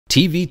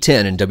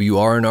TV10 and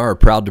WRNR are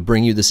proud to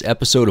bring you this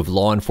episode of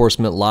Law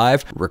Enforcement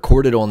Live,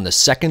 recorded on the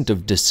 2nd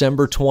of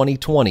December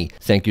 2020.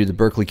 Thank you to the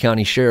Berkeley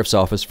County Sheriff's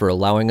Office for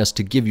allowing us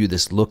to give you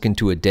this look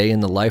into a day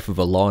in the life of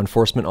a law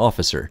enforcement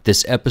officer.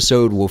 This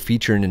episode will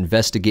feature an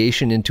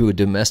investigation into a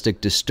domestic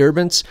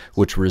disturbance,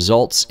 which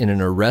results in an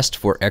arrest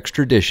for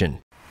extradition.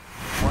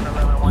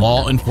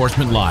 Law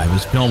Enforcement Live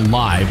is filmed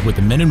live with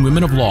the men and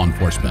women of law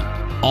enforcement.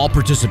 All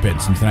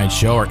participants in tonight's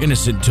show are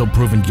innocent until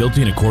proven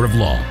guilty in a court of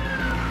law.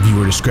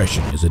 Viewer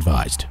discretion is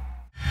advised.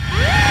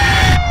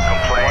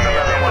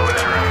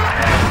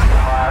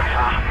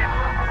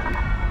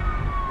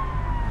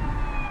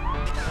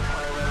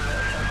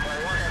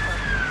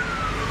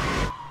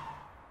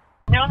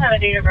 They don't have a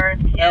date of birth.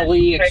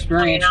 LE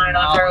experience or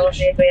knowledge.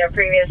 We have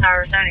previous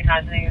higher standing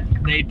custody.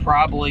 They'd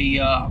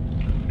probably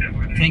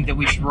think that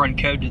we should run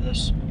code to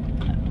this.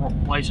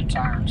 Blazing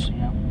sirens, you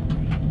know.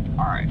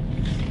 All right.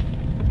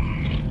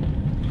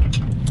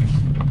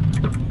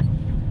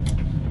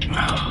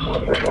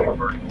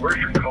 Where's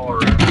your car?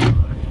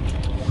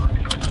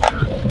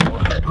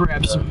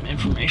 Grab some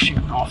information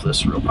off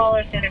this real quick.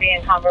 Caller's going to be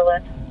in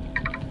Cumberland.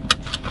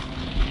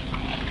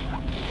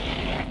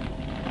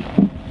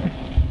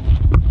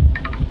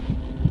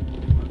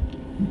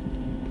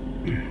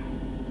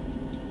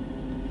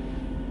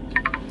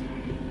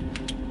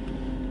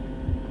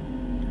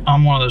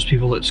 I'm one of those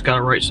people that's got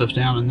to write stuff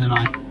down and then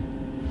I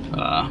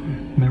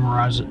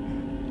memorize it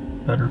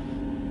better.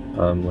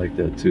 I'm like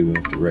that too. I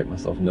have to write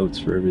myself notes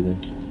for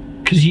everything.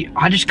 Because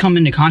I just come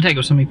into contact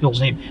with so many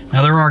people's names.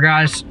 Now there are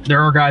guys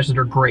that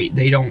are great.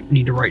 They don't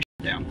need to write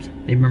shit down.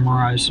 They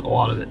memorize a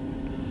lot of it.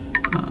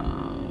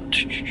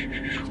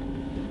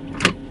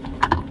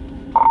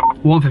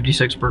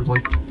 156 Berkeley.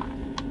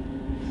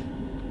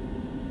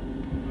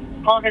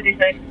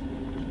 156.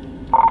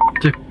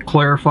 To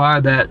clarify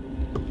that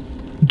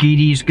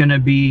Geedy's gonna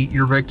be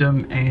your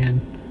victim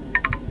and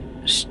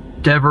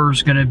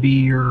Stever's gonna be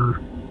your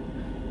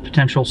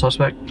potential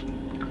suspect.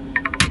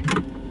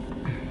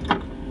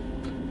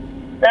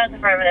 That's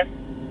affirmative.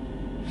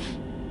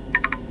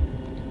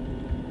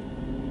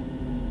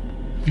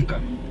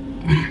 Okay.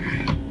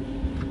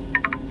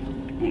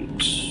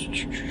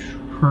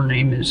 Her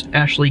name is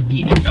Ashley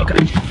Geedy.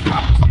 Okay.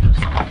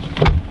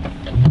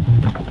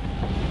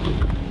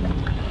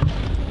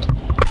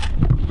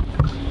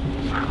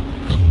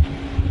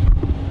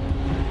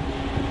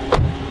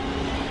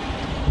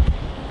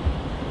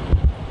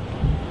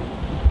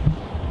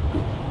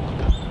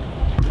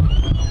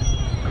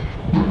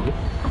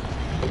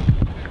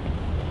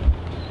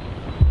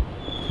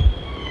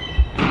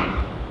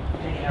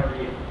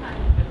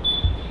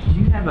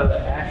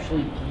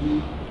 Ashley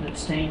Geedy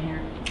that's staying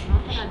here?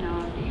 Not that I know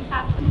of. Do you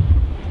have to?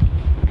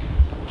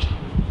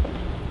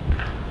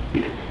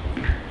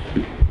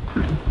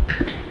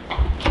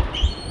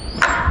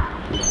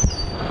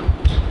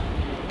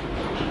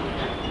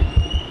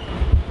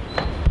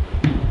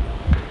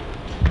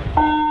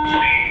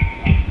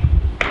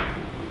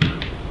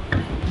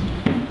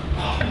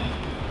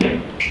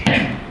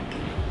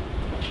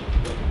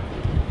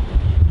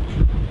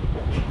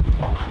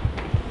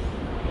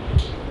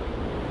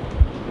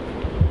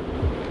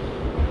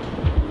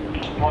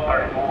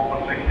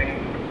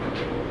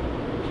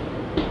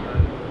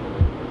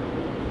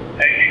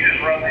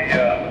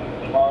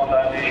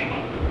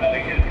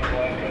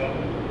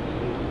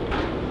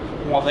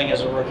 One thing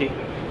as a rookie,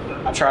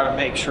 I try to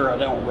make sure I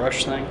don't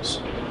rush things.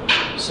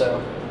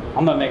 So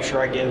I'm gonna make sure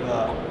I give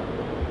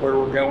where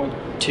we're going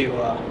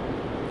to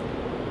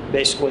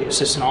basically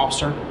assistant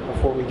officer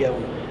before we go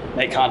and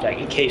make contact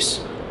in case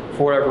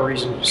for whatever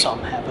reason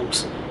something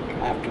happens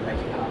after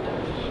making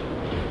contact.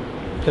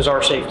 Because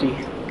our safety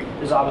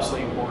is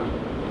obviously important.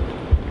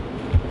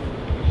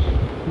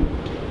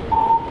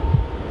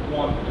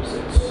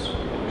 156.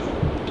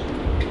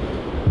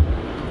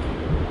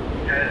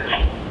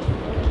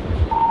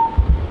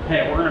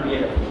 Hey, we're going to be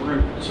at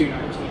room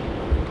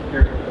 219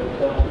 here at the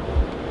hotel.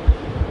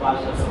 Why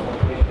is that the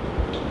location?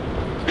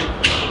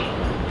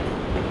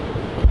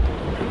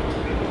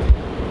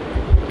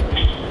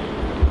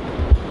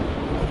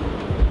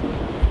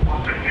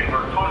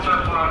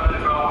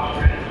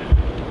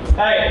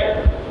 Hey!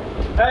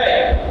 Hey!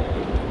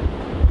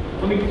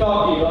 Let me talk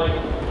to you, like.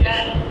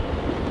 Yeah.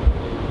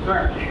 Come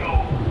here.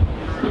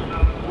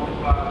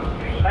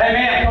 Hey,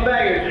 man, come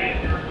back here.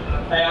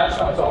 Hey, I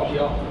just want to talk to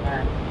y'all.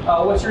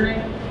 What's your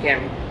name?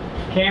 Cameron.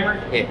 Cameron?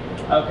 Yeah.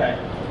 Okay.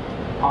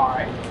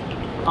 Alright.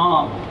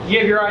 You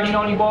have your ID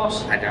on you,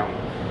 boss? I don't.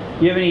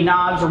 You have any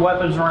knives or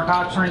weapons or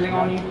narcotics or anything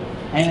on you?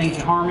 Anything that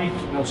can harm me?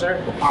 No,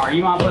 sir. Alright,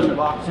 you mind putting the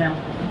box down?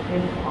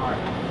 Alright.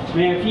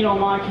 Man, if you don't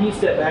mind, can you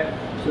step back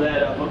to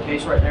that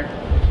bookcase right there?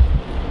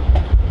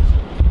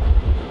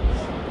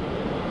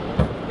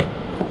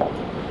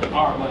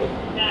 Alright, buddy.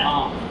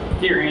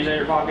 Get your hands out of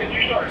your pocket.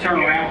 Turn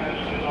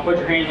around. Put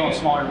your hands on the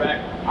small of your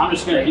back. I'm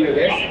just going to do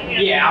this.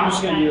 Yeah, I'm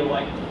just going to do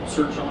like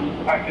search on you.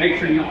 Make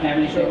sure you don't have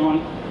anything on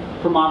you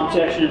for my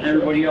protection and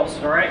everybody else.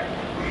 All right?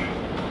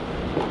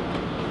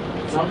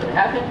 Something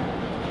happened?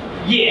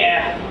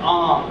 Yeah.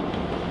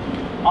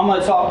 I'm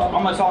gonna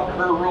talk to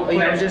her real quick.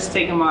 Yeah, I'm just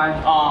taking my.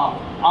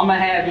 I'm gonna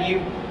have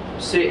you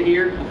sit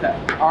here. Okay.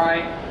 All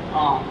right.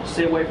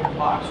 Stay away from the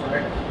box,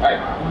 right?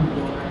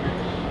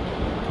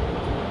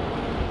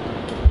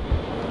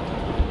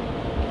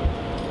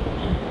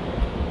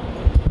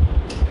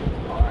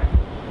 All right.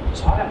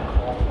 So I have a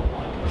call from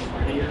like a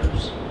friend of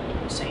yours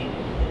saying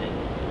that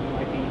you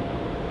might be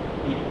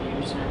being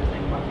abused and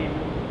everything by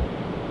family.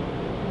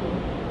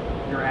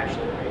 You're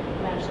Ashley, right?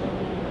 Actually,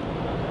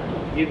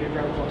 Okay. You have your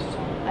driver's license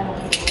on? I don't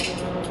think so.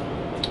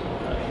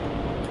 Okay.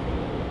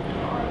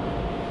 Alright.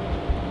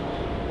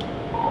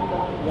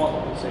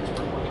 1.6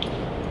 per month.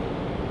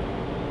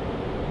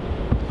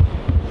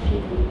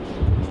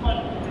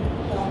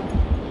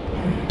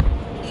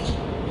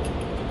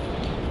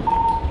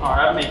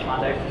 Alright, I made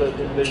contact with both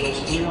individuals.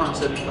 We were on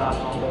 75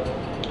 on both.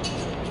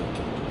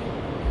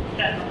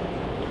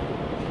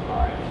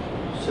 Alright.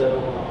 So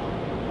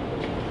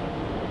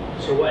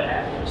what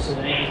happened? So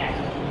they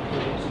happened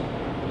to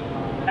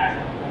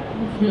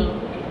No.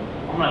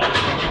 I'm not just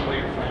saying what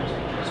your friends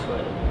think this,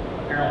 but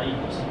apparently you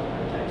can send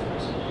them text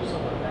messages and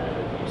stuff like that,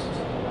 or abuse and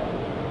stuff like that.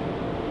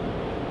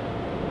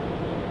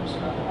 It's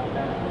nothing like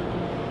that.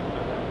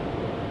 Okay.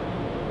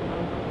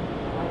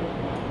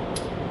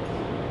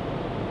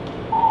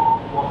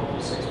 Welcome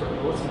to 6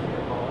 Berkeley. What's the name of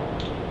your call?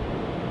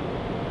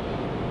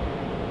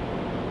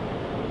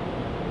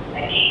 I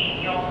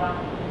need your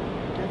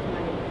That's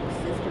my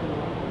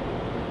sister-in-law.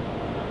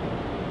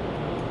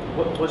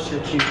 What's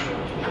your chief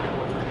relationship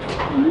with her?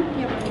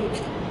 Yeah,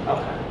 right.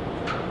 Okay.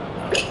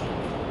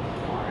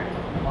 Alright.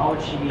 Why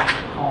would she be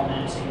calling in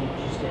and saying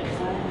she's I getting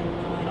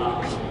have no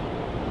idea.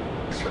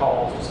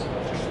 calls and stuff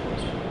like that?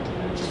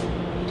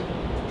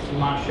 You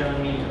mind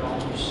showing me your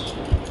arms?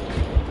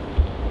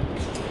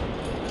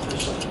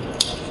 There's something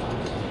that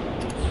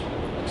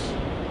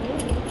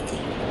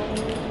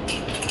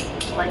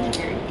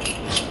Legendary.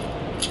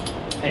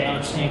 Hey, I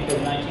understand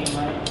COVID-19,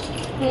 right?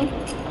 I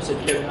said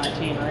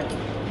COVID-19, right?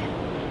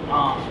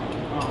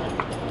 Alright.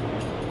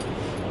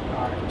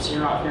 Alright, so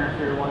you're not fearing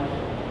for your life?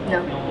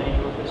 No. You don't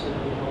danger with this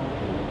individual?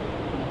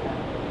 Okay.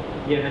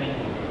 Do you have any,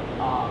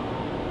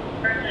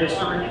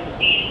 history?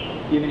 Do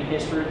you have any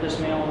history of this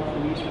male with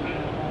abuse or anything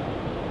like that?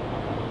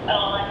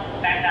 Oh,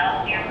 let's back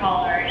out your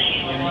caller. She Do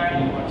you have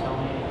anything you want to tell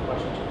me? Any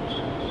questions or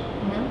concerns?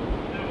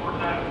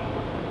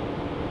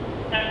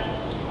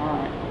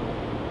 Alright.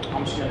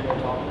 I'm just gonna go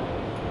talk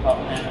about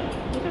Hannah.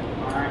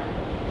 Alright.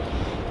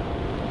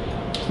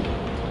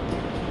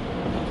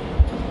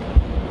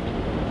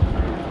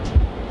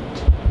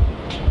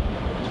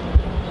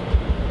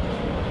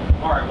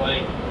 Alright,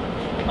 buddy.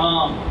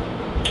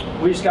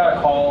 We just got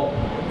a call,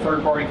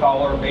 third party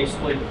caller,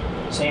 basically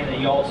saying that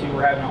y'all two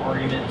were having an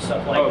argument and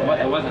stuff like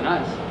that. It wasn't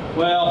us.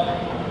 Well,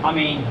 I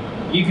mean,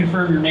 you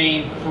confirm your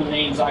name from the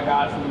names I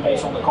got from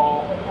based on the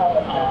call.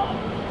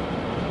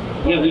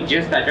 Yeah, we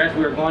just got dressed.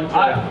 We were going to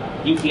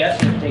UPS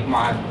to take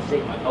my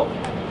coat.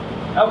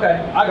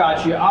 Okay, I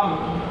got you. You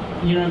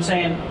know what I'm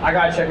saying? I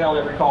gotta check out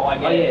every call I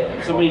get. Oh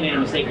yeah, somebody made a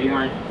mistake. We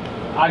weren't.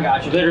 I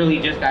got you. Literally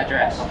just got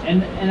dressed.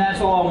 And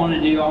that's all I want to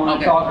do. I want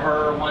to talk to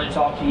her. I want to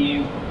talk to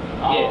you.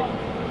 Yeah.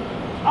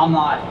 I'm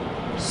not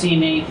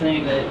seeing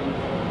anything that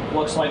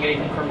looks like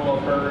anything criminal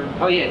occurred.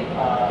 Oh yeah.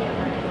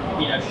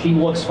 You know, she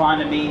looks fine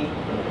to me.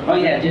 Oh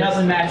yeah.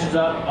 Nothing matches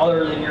up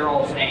other than your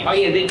all's name. Oh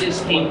yeah, they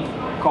just came.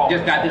 Call.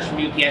 Just got this from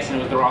UPS and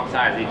it was the wrong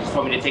size. They just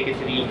told me to take it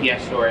to the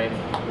UPS store and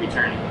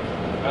return it.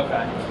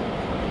 Okay.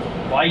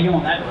 Why are you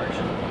going that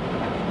direction?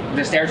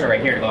 The stairs are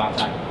right here to go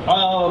outside.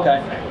 Oh,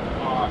 okay.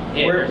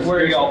 Yeah, where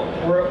are y'all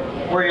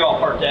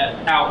parked at?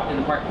 Out in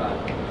the parking lot.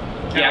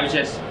 Yeah, I was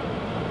just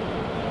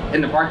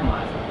in the parking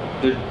lot.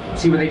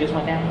 See where they just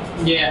went down?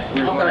 Yeah.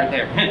 We were going right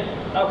there.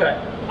 Okay,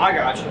 I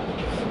got you.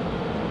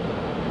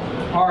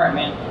 All right,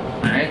 man.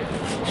 All right.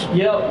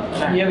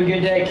 Yep. You have a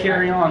good day.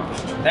 Carry on.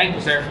 Thank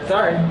you, sir.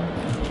 Sorry.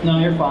 No,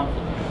 you're fine.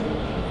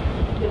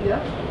 Good to go?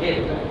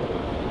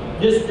 Yeah.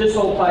 Just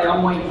hold tight.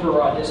 I'm waiting for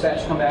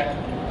dispatch to come back.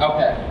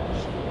 Okay.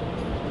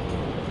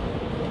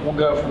 We'll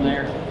go from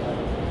there.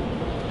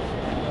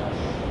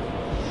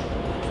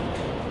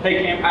 Hey,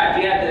 Cam.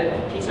 Do you have the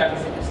key so I can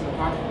sit this in the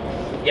car?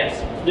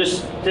 Yes.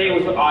 Just stay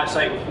with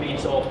eyesight with me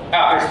until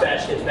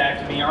dispatch gets back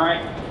to me. All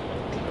right.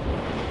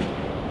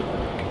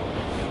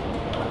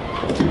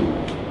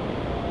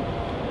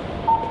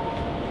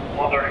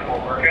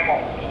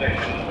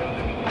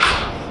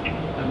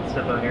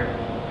 Step out here.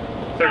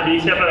 Sir, can you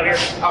step out here?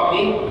 Oh,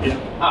 me? Yeah.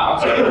 Oh, I'm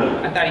sorry.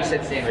 I thought he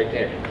said stand right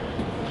there.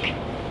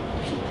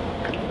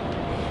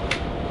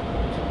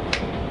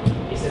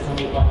 He said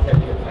somebody wants to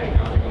have your fight. I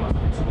was like, I must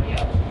find somebody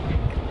else.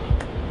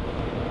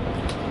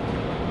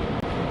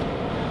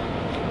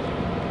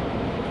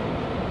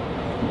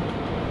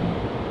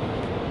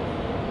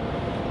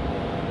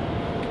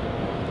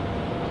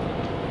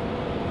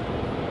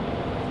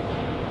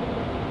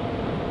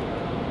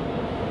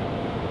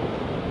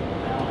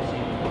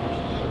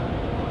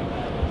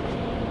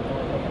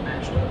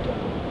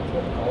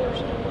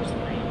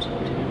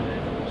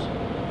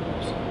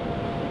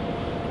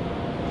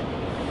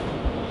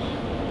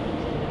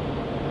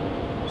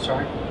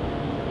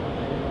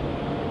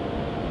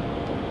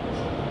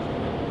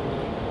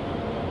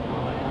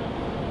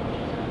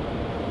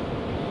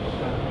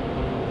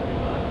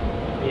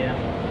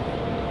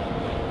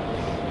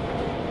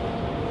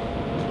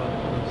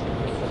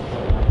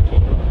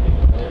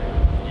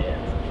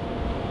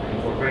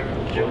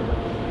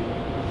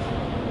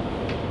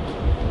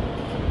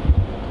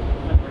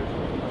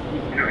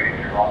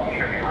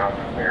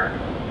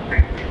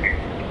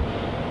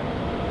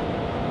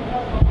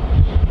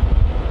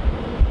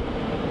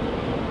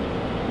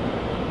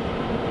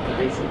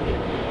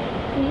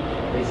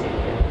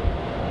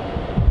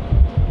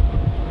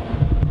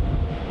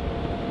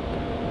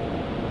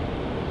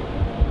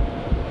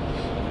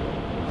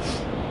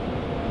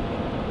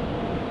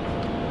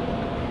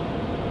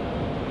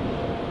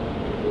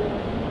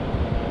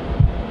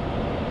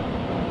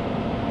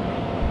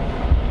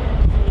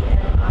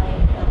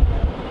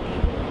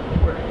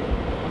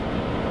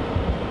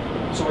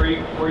 So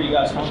where you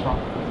guys come from?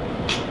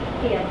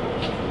 Yeah.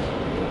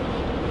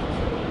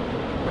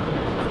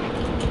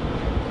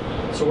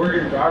 So where are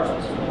your driver's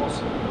license?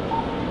 Melissa?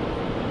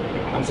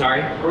 I'm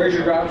sorry? Where's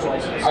your driver's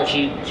license? Oh,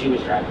 she was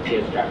driving. She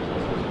has a driver's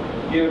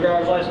license. You have a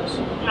driver's license? It's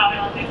in the car.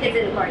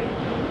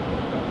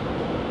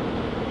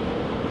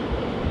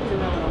 It's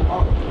around the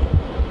wall.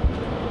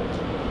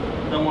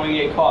 Don't want to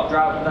get caught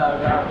driving without a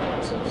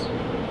driver's license. It's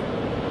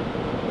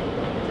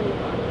in the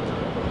car.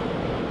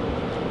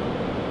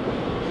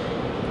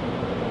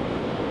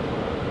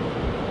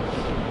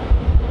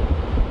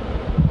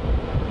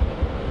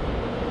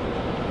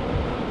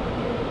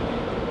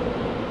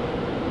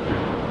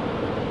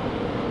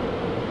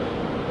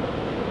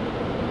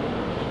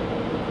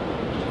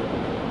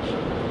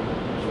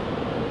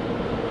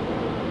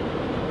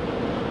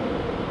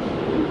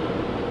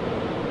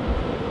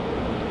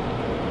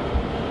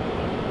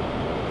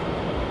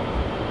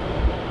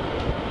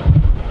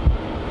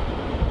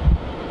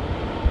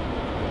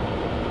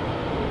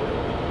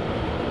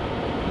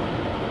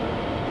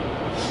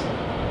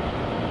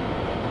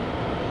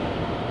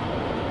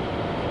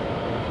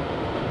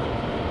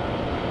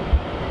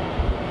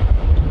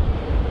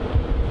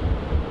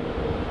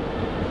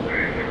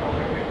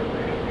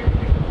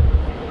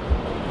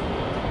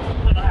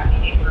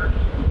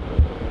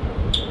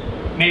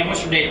 Man,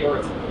 what's your date of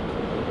birth?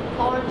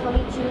 Caller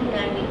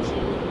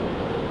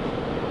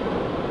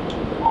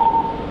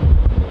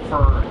 2292.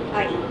 For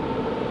I.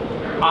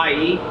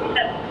 IE?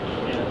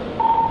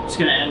 It's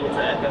gonna end with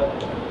the echo.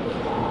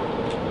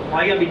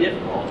 Why you gotta be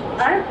difficult?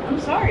 I'm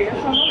sorry.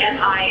 That's not okay.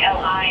 Emile.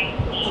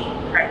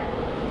 Correct.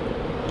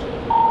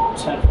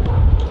 10-4.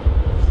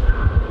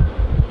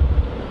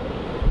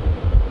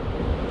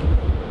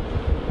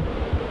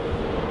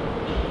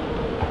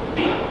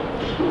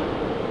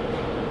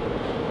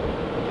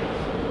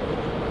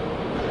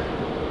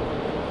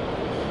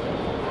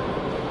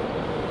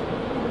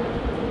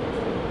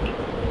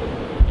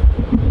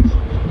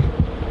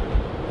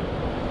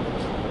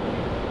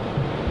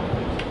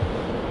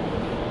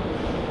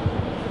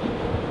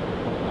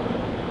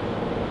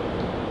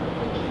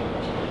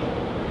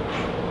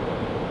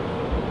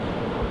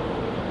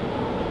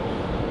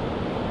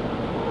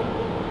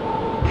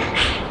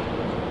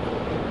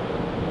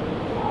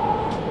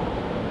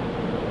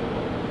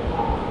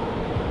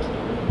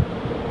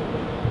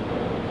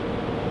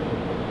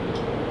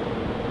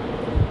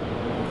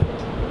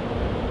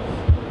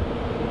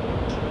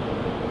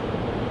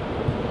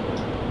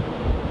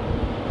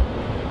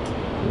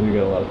 We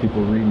got a lot of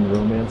people reading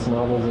romance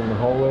novels in the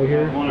hallway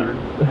here. I wondered.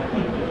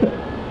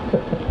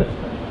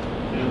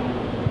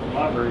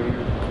 Library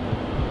here.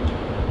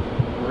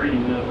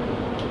 Reading nothing.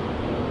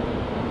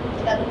 I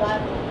got the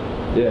Bible.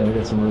 Yeah, we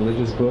got some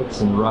religious books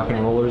and rock and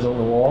rollers on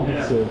the wall.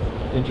 Yeah. It's an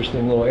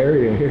interesting little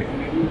area here.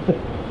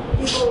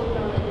 People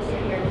don't just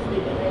sit here and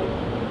sleep at night.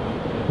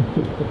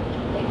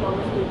 They fall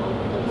asleep on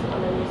the just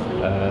come in and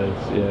sleep.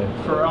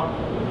 Yeah. For real?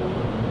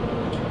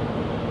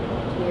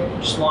 It's weird.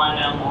 Just lying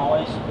down in the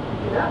hallways.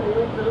 No, we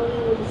like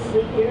literally would just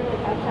sleep here, like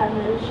have 10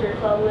 minutes,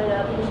 shirts all the way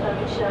up, and just have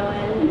a show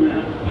in.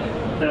 Yeah.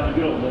 Having a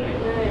good old day.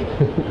 Right.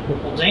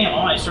 Well, damn, I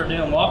might start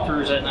doing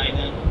walkthroughs at night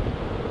then.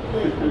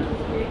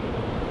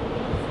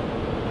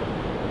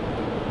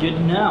 Good to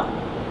know.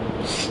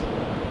 Which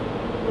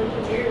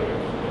is weird.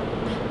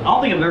 I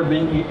don't think I've ever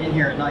been in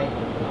here at night.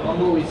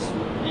 I'm always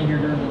in here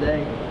during the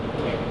day. I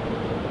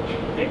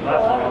think A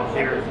last lot time I of was stuff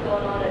here, is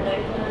going on at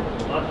nighttime.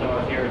 last time I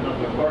was here,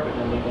 nothing but carpet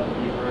and they got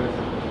these rows.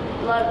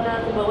 A lot of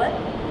nothing but what?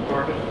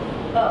 Carpet.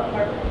 Oh,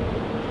 carpet.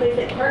 They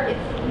say carpets.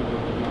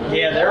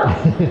 Yeah,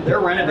 they're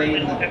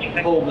renovating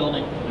the whole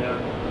building. Yeah.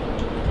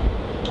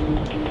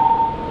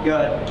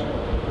 Good.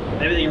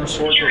 Maybe they can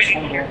restore it to a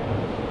swimming pool.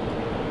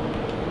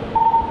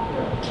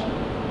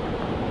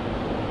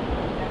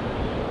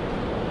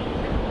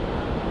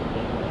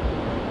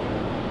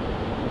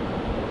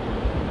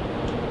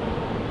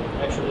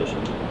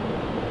 Extradition.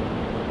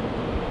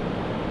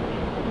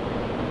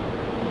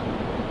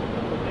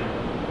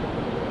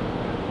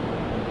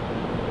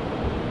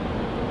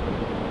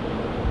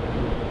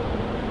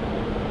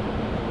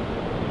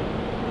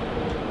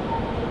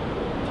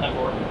 Time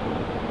for it.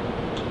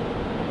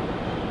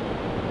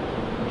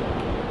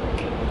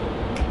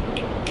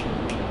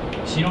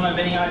 So you don't have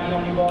any ID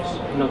on you, boss?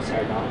 No,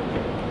 sir, no.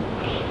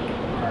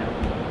 Alright.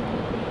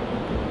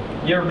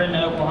 You ever been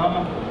to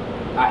Oklahoma?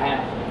 I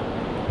have.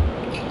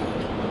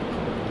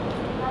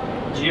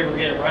 Did you ever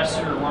get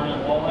arrested or run in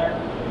the wall there?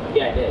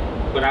 Yeah, I did.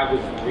 But I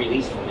was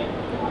released from there.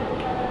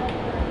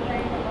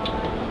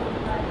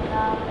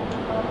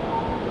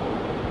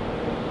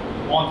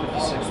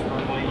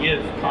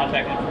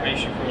 contact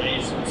information for the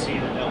agency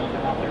that don't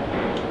come out there.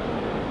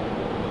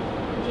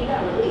 He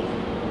got released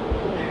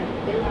from there.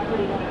 They were not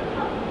putting him on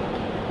top.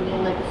 He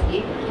didn't like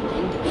escape or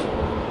anything.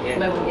 Yeah.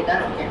 Might want to get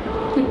that out there.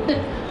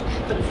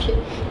 But it's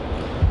kidding.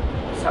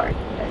 Sorry, you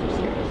guys are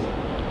serious.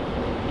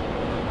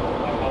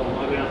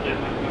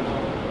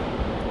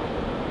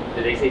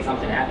 Did they say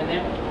something happened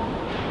there?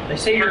 They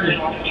say you're Person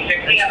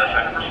 160, I have a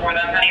phone before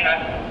that, anyway.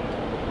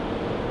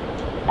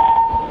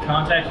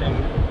 contact and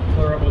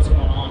clear up what's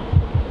going on.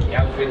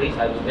 Yeah, I was released.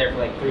 I was there for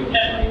like 3 weeks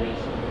and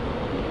released.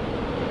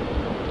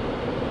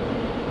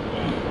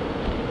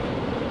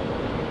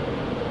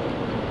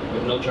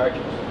 With no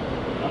charges.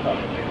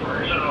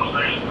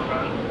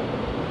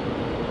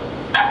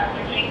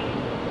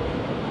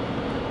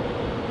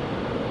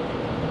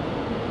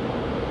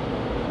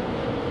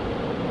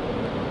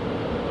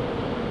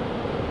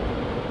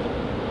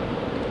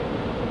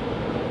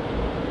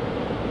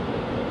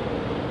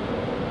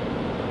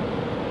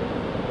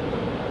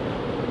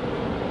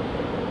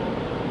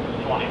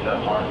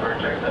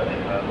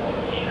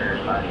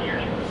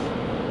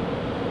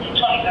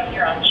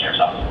 You're on the sheriff's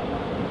office.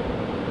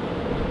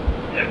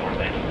 Yeah, more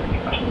thank you. Any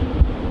questions?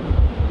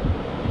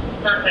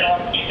 Person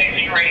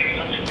 156, you're ready for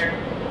something here.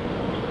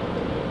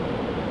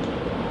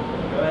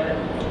 Go ahead.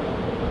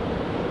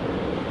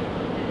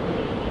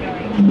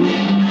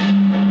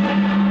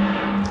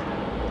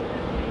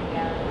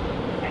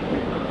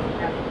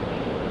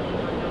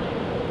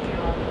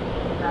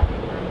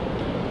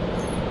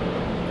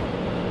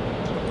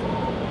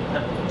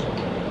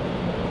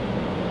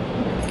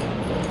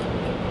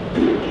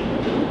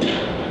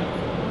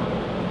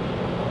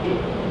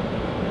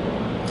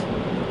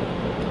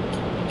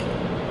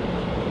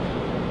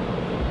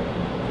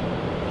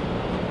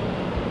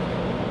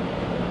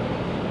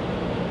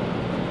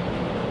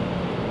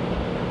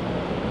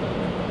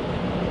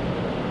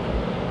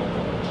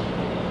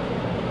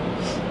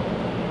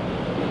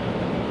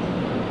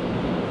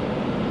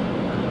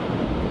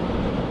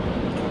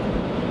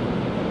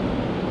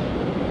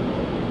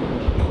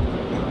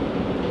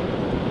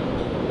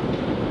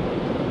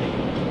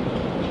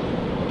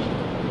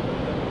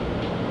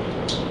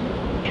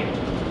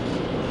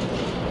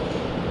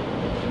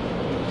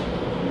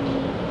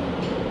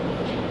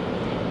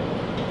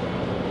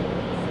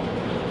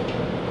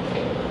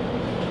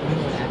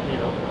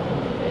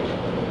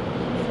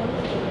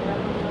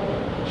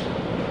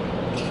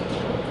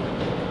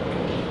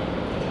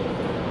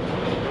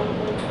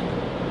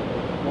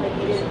 Like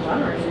he didn't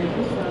run or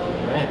anything, so.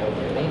 Right, I was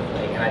released.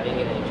 Like, and I didn't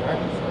get any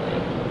charges. So,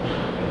 like,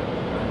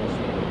 I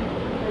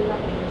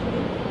understand.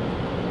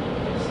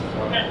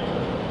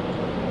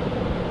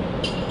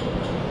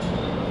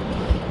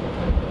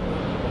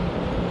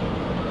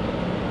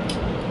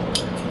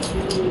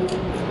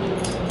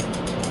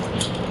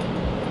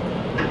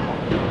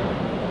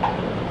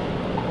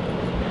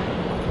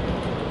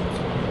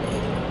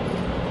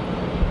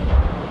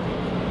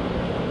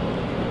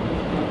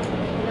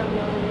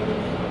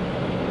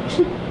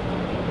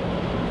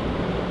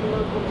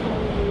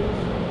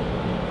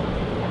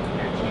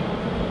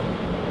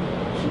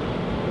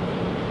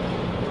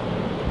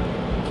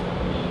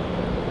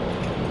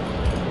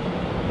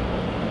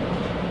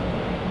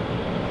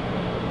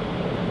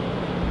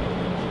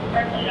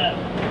 Person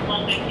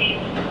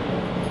 150.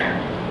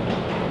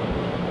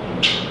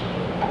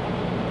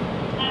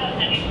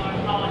 Any more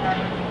calling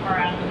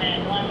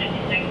harassment,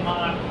 156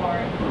 Monarch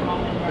Court,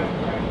 Moment Road.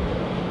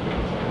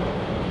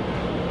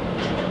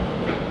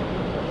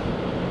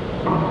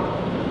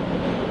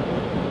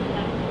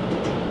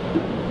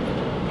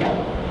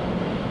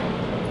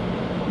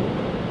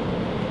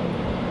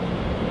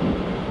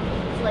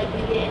 So like,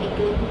 you get any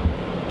good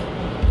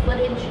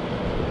footage?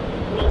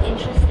 Any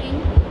interesting?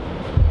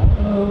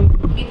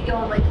 You get to go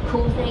on like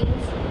cool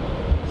things?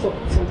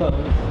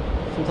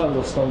 Sometimes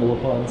I'll stumble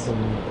upon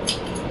some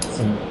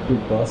big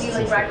busts. Do you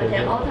and like stuff ride with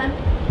him that. all the time?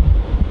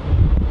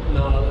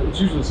 No, it's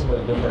usually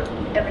somebody different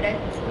Every day?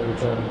 every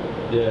time.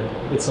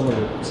 Yeah, it's some of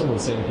the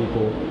same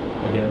people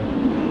again.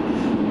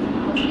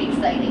 Must be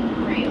exciting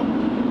for you.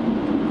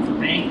 For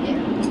me? Yeah.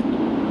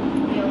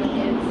 To be on the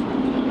news.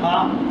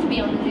 Huh? To be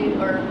on the news,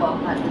 or well,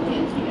 not the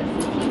news, I guess.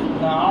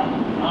 No, I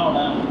don't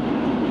know.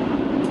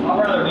 I'd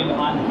rather be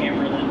behind the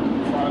camera than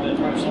in front of it, I think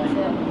personally.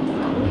 so.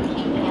 Probably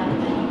keep me out of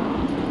it.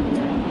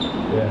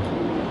 Yeah.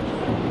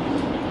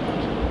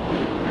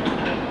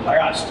 I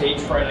got stage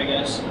fright, I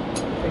guess.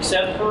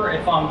 Except for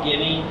if I'm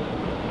giving,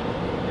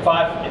 if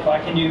I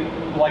can do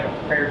like a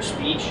prepared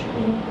speech,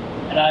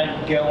 and I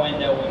go in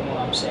knowing what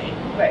I'm saying.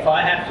 Right. If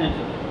I have to,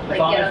 Like,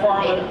 if I'm get in up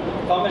front and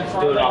of, if I'm in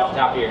front Do of it off them, the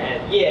top of your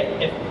head.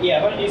 if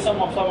I do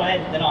something off the top of my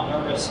head, then I'm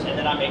nervous and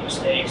then I make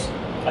mistakes.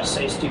 I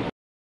say stupid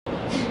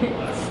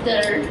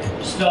Stutter.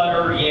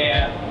 stutter,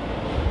 yeah.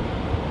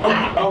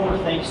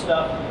 Overthink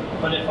stuff.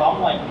 But if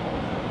I'm like,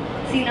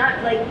 See,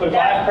 not like but if I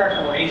have that.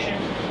 preparation,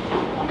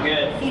 I'm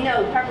good. You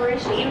know,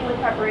 preparation, even with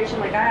preparation,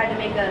 like I had to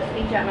make a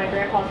speech at my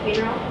grandpa's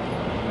funeral,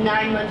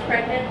 9 months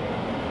pregnant.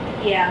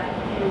 Yeah.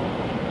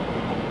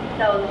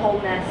 That was a whole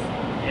mess.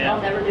 Yeah.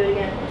 I'll never do it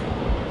again.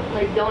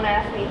 Like, don't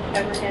ask me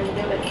ever again to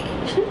do it.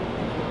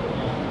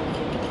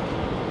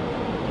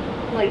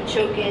 like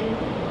choking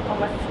on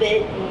my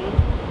spit,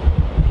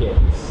 and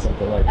Yeah,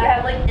 something like that. I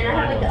have like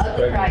the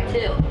ugly cry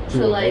too.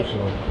 So like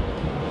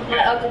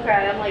my ugly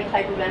cry, I'm like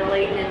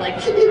hyperventilating and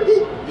like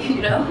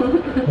you know,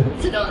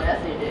 so don't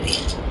ask me to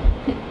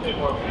do.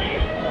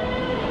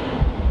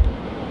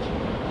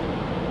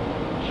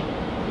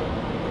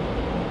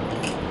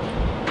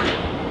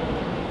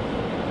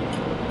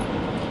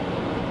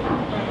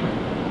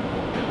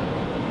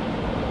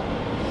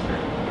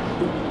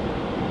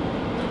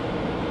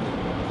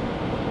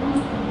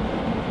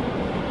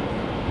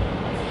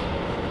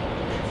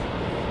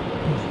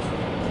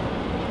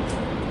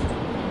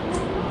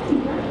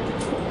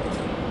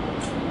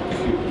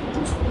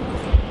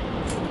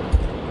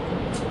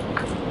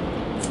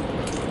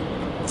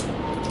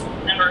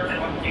 Number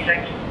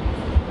 2126.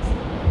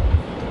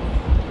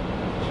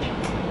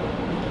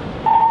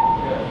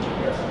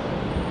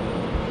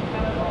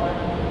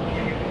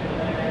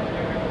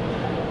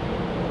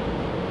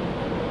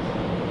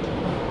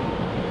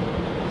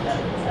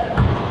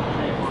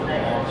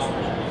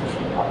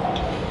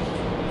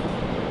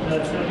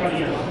 Still trying to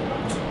get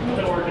on.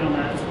 Still working on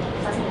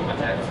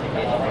that.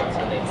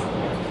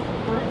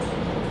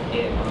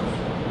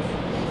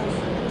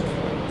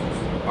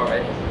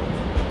 Already?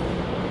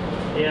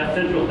 Yeah,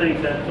 Central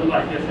thinks that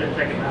somebody just said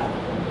check him out.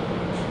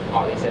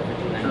 Oh, they said for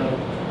 290.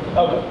 So,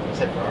 Oh, They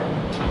said for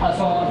our. I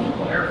saw on the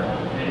clarify.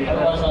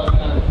 Otherwise, I was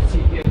gonna see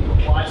if you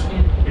have a live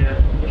scan.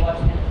 yeah. Get live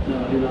scan?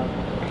 No, I do not.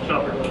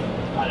 Shopper does.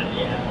 I didn't,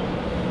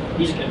 yeah.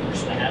 He's a good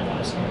person to have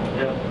live scan.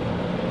 Yep.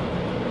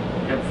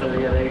 Yep, so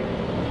yeah,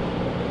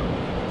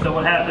 so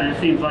what happened, it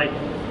seems like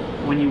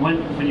when you were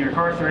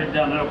incarcerated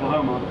down in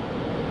Oklahoma,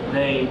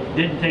 they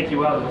didn't take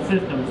you out of the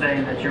system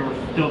saying that you were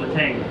still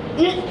detained.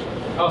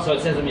 Oh, so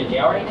it says I'm in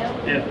jail right now?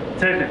 Yeah,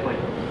 technically.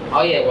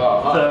 Oh yeah,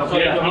 well, So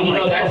yeah, I'm you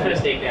know like, that's a okay,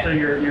 mistake then. so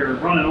you're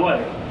running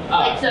away.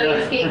 Like so you yeah.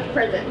 escaped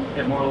prison.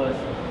 Yeah, more or less.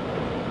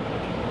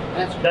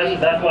 That's crazy.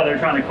 That's why they're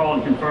trying to call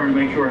and confirm to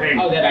make sure, hey,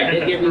 Oh, that I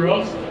did get screw up.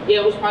 released? Yeah,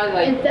 it was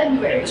probably In like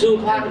February. 2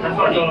 o'clock in the That's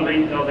what I told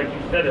morning. them, like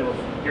you said,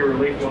 you were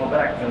released a while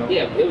back, so.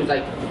 Yeah, it was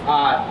like,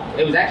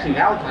 it was actually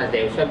Valentine's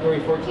Day. It was February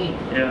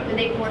 14th. Yeah. The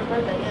day before his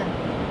birthday,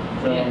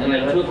 yeah. So, And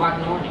like 2 o'clock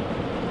in the morning.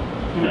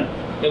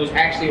 Yeah. It was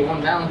actually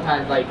on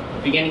Valentine's, like,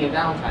 beginning of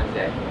Valentine's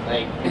Day.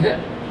 Like,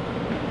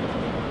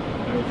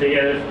 So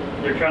yeah,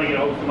 they're trying to get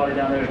hold of somebody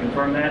down there to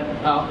confirm that.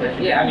 oh, okay.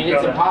 Yeah, I mean,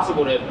 it's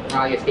impossible to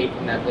probably escape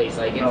from that place.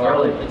 Like, it's, Oh,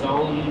 really? it's a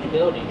whole huge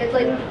building. It's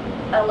like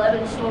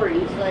 11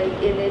 stories, like,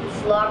 and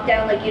it's locked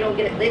down, like, you don't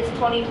get it. It's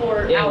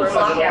 24 Yeah, hour it's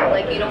like lockdown, a-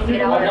 like, you don't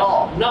get out at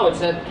all. No,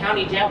 it's a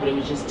county jail, but it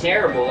was just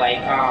terrible. Like,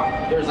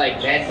 there was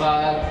like bed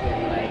bugs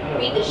and like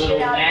Beat the little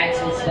shit out of gnats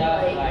you and and,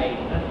 stuff. like-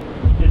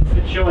 Like,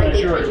 It's showing Like, that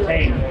they you're treat you like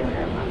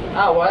detained.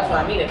 oh, well, that's what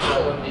I mean. If I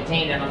wasn't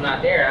detained and I'm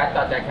not there, I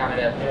thought that kind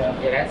of, Yeah.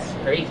 yeah, that's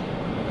crazy.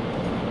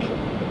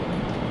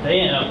 They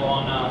end up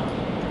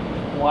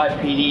on live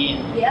PD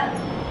and Yeah,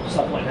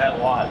 stuff like that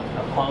a lot.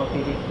 Oklahoma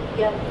PD.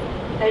 yeah.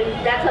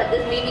 And that's what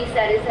this meeting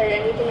said. It said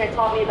anything that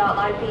taught me about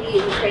live PD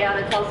is to stay out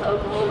of Tulsa,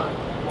 Oklahoma.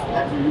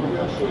 That's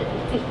real shit.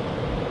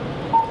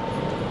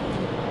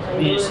 I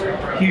mean, it's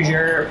a huge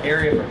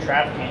area for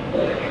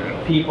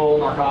trafficking. People,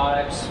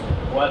 narcotics,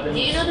 weapons.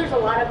 Do you know there's a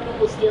lot of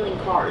people stealing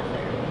cars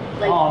there?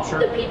 Like, Oh, I'm sure.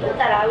 the people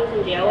that I was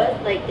in jail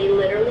with, like, they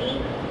literally,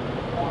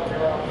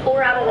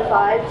 4 out of the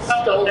 5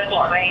 stole Central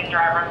cars. Lane,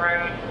 Driver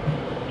Road.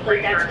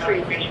 Like, that's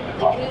crazy.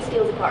 Like, who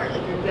steals a car?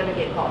 Like, you're gonna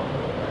get caught.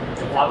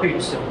 A lot of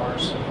people steal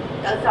cars.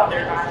 That's how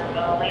they're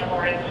The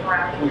landlord is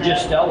surrounding. We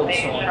just dealt with the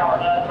stolen all car.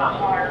 the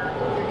hot water.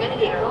 You're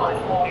gonna get caught.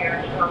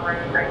 Lawyers for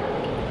road rage.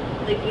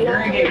 Like, you You're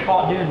have gonna to, get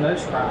caught doing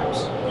most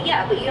crimes.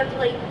 yeah, but you have to,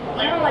 like,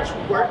 you know how much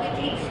work it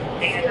takes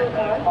to steal a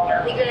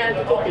car? You're gonna have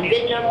to take the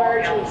VIN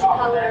number, change the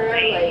color,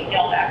 like,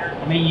 Yelled at her.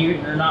 I mean,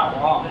 you're not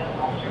wrong.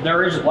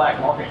 There is a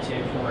black market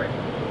too for it.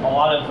 A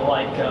lot of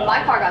my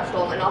car got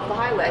stolen off the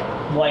highway.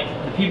 like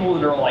the people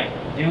that are like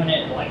doing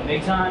it like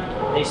big time,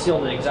 they steal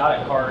the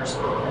exotic cars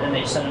and then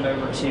they send them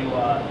over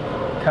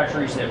to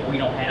countries that we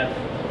don't have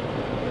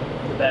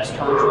the best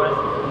terms with,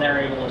 and they're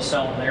able to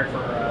sell them there for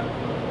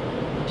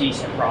a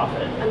decent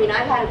profit. I mean,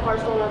 I've had a car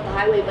stolen off the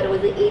highway, but it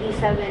was an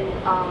 87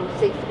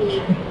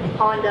 6-speed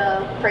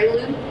Honda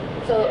Prelude,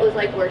 so it was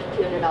like worth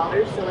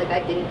 $200. So like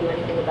I didn't do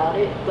anything about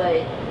it, but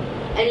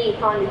any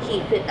Honda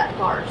key fit that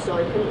car, so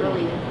I couldn't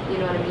really, you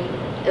know what I mean?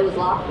 It was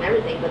locked and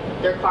everything, but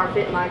their car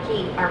fit my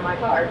key, or my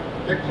car.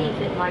 Their key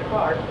fit my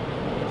car.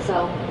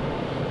 So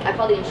I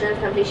called the insurance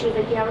company. She was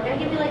like, "Yeah, we're gonna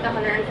give you like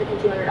 $150,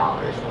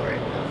 $200 for it."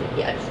 And I was like,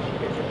 "Yeah, just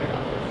keep your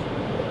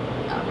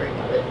 $200. Not worry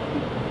about it."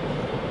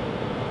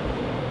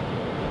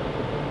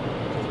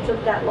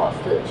 Took that loss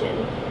to the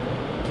chin.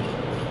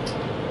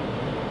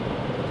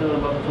 Still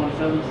about the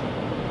 27th.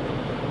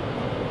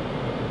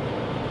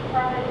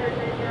 Friday,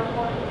 Thursday,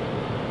 04.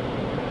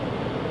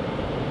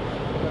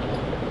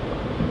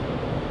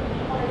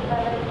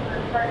 27,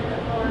 first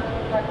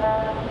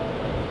floor,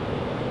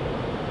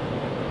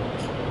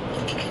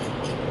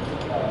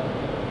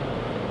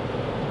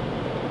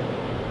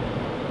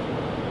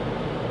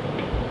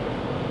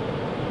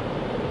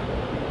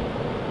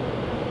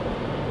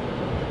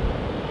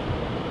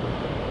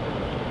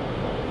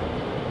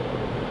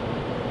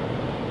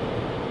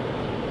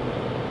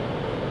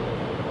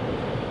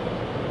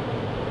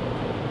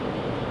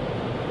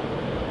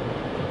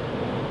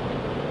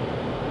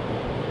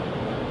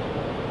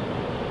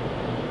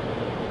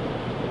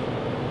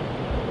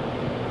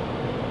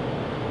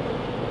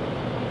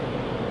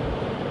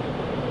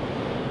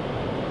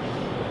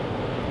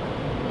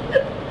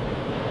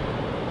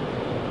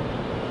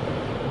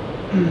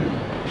 So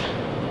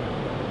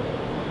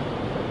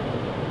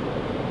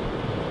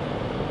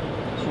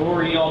what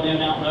were you all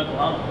doing out in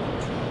Oklahoma?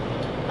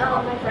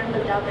 My friend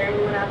lived out there, and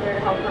we went out there to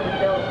help her with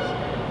bills.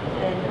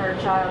 And her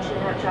child, she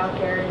didn't have child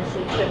care, and she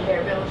couldn't pay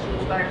her bills. She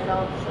was by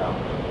herself, so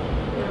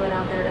we went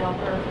out there to help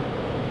her.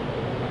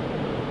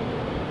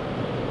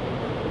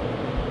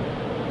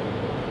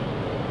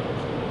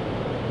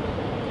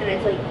 And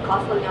it's like,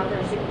 cost of living out there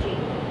is super cheap.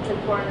 It's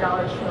like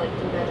 $400 for like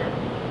 2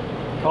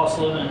 bedroom. Cost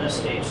of living in this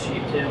state is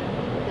cheap too.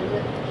 Is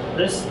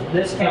it?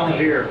 This county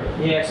here.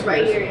 Yeah, it's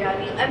Right here, yeah.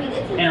 I mean,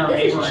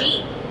 this is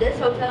cheap. This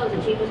hotel is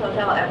the cheapest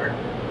hotel ever.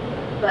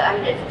 But I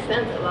mean, it's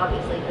expensive,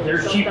 obviously. 'Cause They're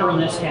it's cheaper in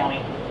hotel. this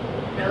county.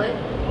 Really?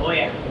 Oh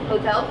yeah.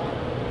 Hotel?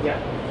 Yeah.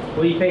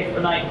 What do you pay for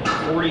the night?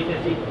 40,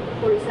 50?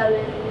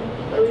 47.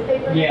 What do we pay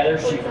for? Yeah, they're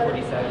cheap.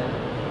 47.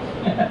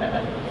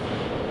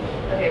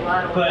 Okay, well,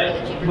 I don't But know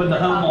the cheaper with the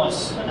than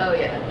homeless Oh,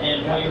 yeah.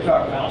 and what you're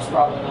talking about, it's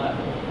probably not.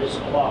 It's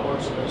a lot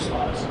worse in those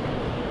spots.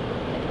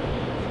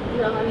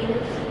 No, I mean,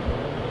 it's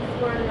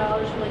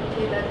 $400 for like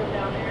 2 bedroom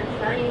down there.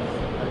 It's nice,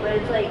 but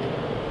it's like,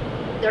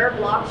 their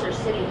blocks are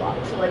city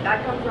blocks. So like, I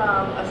come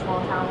from a small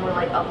town where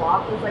like a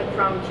block is like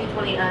from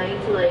 229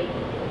 to like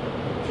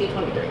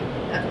 223.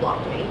 That's a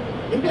block to me.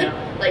 Yeah.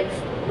 Like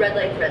red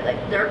light to red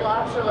light. Their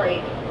blocks are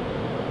like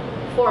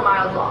 4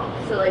 miles long.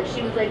 So like,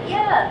 she was like,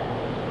 yeah,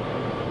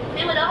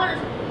 Family Dollar's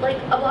like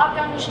a block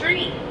down the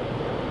street.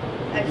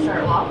 I just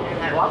started walking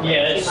and I walked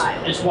Yeah, like 2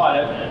 miles. it's wide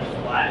open and it's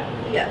flat.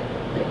 Yeah.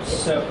 It's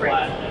so great.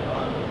 flat and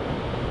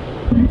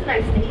fun. It's a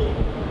nice state.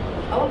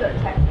 I want to go to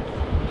Texas.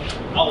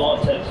 I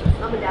love Texas.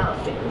 I'm a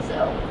Dallas student, so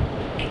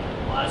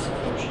Well, that's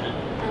unfortunate.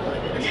 I want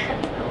to go to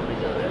Texas. I want to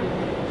go there. I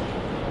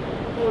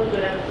want to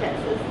go down to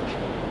Texas.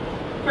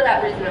 For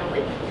that reason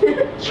only.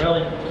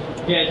 Really?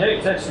 Yeah,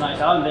 Texas is nice.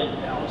 I haven't been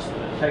to Dallas,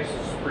 but Texas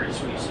is a pretty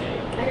sweet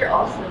state. I hear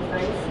Austin is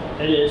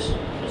nice. It is.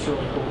 It's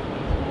really cool.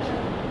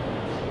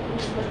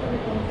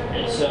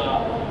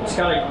 It's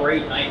got a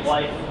great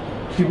nightlife.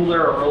 People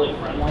there are really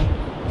friendly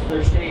to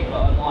their state,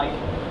 but unlike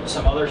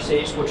some other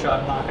states, which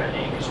I'm not going to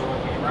name because we're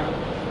on camera,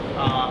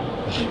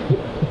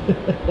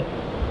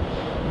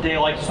 they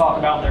like to talk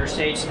about their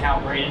states and how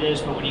great it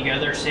is, but when you go to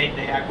their state,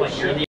 they act like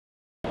you're the.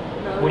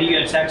 When you go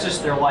to Texas,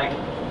 they're like,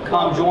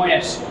 "Come join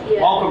us,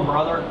 Yeah. welcome,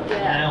 brother."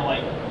 Yeah. You know,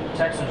 like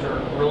Texans are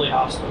really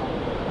hospitable.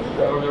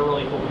 They're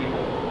really cool people.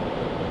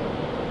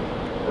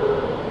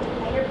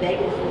 I hear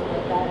Vegas is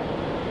like that.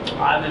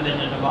 I haven't been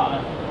to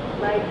Nevada.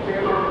 My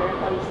very young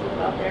grandpa used to live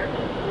out there. He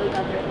lived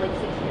out there for like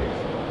 6 years.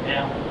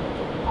 Yeah.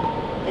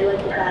 They like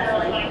the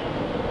fast life.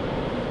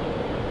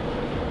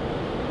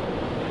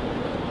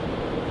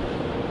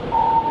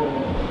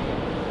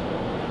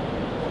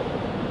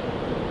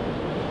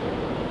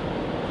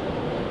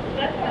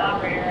 That's the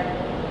operator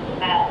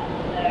at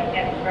the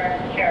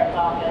Gettysburg Sheriff's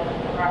Office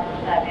in reference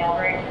to that mail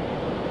break.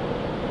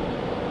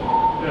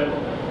 Good.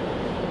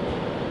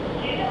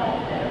 Do you know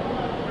that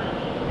Oklahoma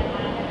County and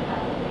Montana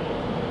County,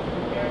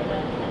 there's a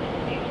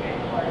being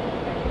transported to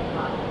the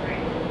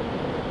street?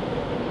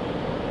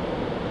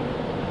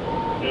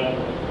 Good.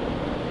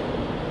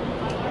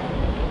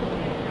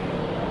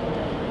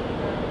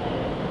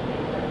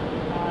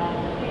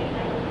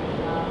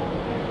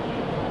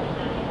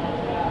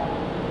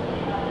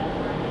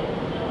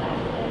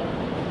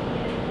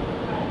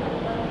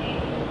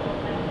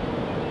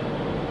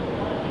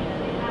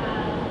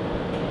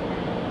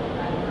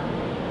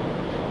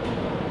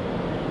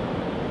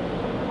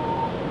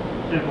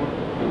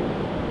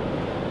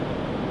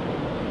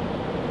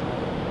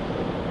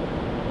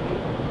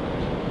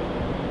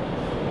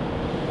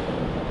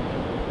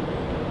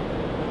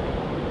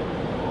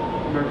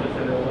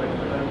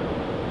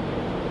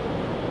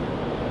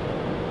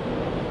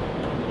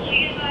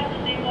 She advised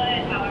that they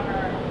would, however,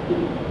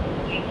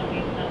 we still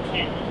need some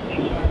plan to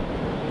make sure.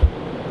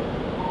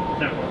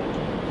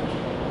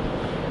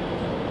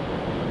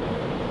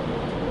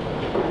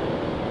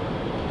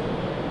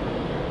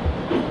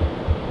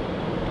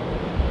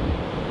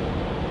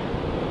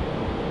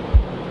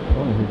 I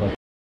want to hear about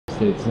the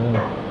states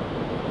now.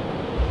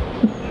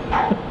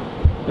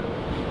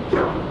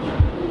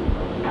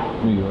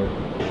 New York.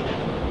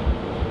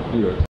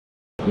 New York.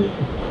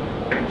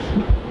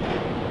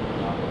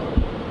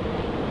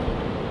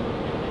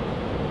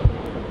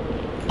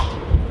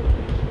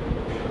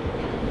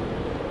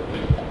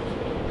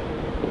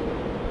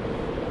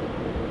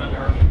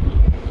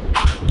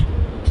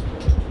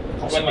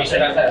 When they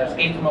said I said I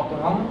escaped from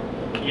Oklahoma,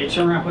 Yeah,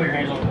 turn around, put your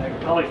hands on the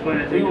back. I'll explain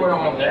it to we you. were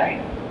on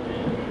that.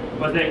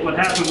 What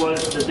happened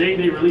was the day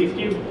they released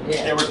you,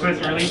 Yeah. they were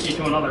supposed to release you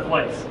to another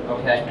place.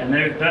 Okay. And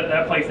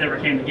that place never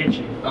came to get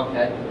you.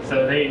 Okay.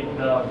 So the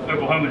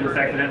Oklahoma just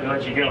accidentally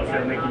let you go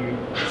instead of making you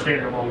stay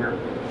there longer.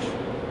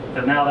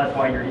 So now that's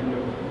why you're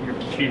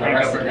being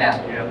Arrested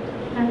now. Yeah.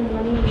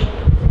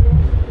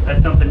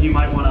 That's something you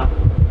might want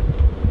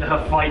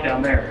to fight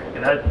down there.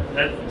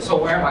 That's So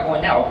where am I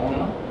going now?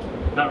 Oklahoma?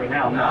 not right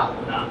now. Nah.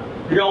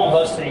 You're going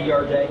with us to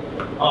ERJ.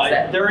 What's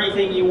that? Is there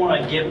anything you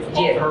want to give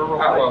Yeah. her real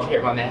Oh, well, quick?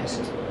 here, my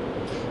mask.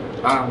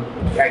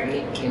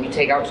 Can you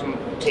take out some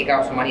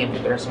money and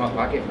put the rest in my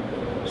pocket?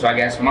 So I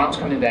guess mom's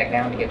coming back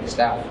down to get the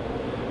stuff.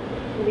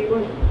 What do you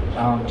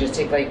want? Just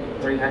take like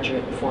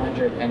 300,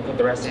 400 and put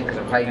the rest in because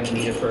I'm probably gonna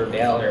need it for a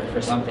bail or for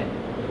something.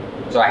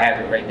 So I have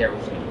it right there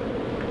with me.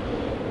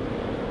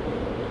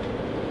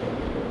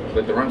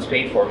 But the room's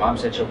paid for. Mom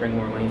said she'll bring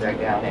more money back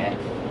down and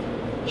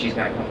she's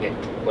gonna come get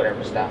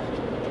whatever stuff.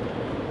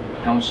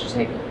 How much does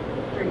it take?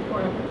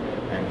 3-4.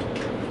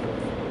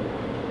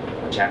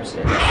 A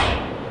chapstick.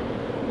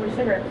 Where's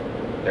cigarettes?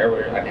 There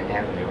were, I didn't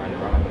have them, they were in the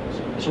room.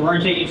 So we're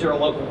gonna take you to our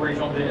local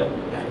regional jail.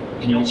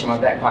 Can you reach in my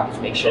back pocket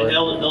to make sure?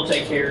 They'll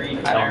take care of you.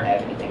 I don't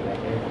have anything back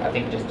there. I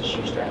think just the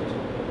shoe straps.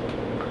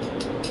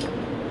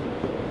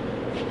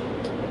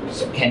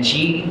 So can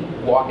she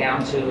walk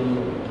down to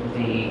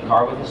the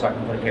car with us so I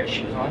can put a pair of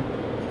shoes on?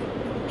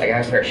 Like I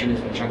have a pair of shoes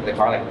in the trunk of the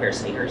car, like a pair of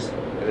sneakers.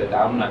 Because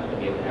I'm not gonna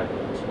be able to have those.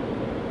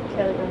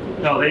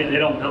 No, they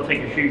don't. They'll take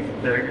your shoes,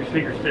 your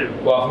sneakers too.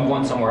 Well, if I'm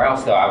going somewhere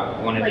else though, I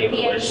want to be able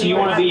to wear So shoes. you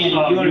want to be in? You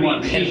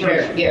want to be in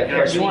sneakers? Yeah,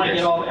 pair of You want to sneakers.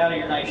 get all out of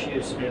your nice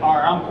shoes. All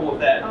right, I'm cool with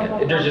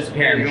that. There's just a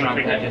pair in the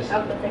trunk. I just,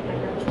 I'll go take my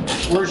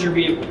garbage. Where's your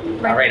vehicle?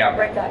 right out.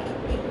 Right back.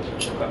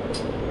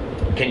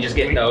 Can you just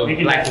get the We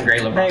can black just- and gray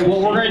LeBron? Hey, what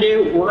we're gonna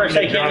do? We're gonna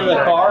take you into the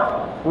Right.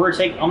 car. I'm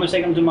gonna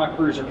take them to my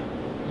cruiser.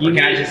 Or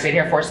can I just sit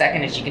here for a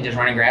second and she can just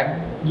run and grab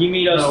them? You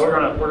meet us. No, we're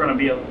gonna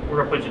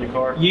put you in the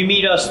car. You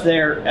meet us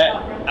there.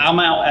 I'm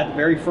out at the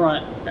very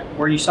front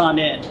where you signed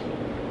in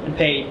and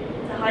paid.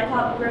 It's a high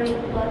top gray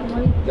black and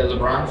white. The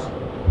LeBrons?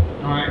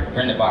 All right.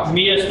 They're in the box.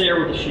 Meet us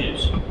there with the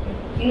shoes.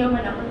 You know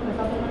my number, my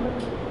phone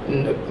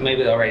number?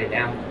 Maybe they'll write it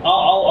down.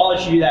 I'll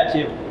let you do that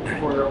too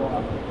before you're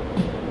on.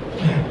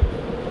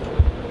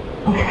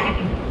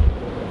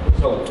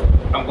 So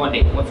I'm going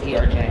to what's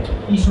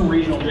ERJ? Eastern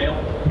Regional Jail.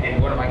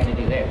 And what am I going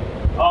to do there?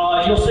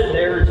 You'll sit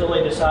there until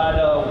they decide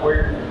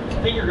where.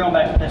 I think you're going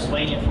back to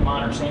Pennsylvania, from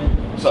my understanding.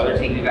 So they're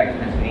taking me back to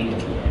Pennsylvania.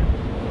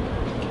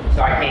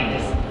 So I can't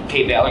just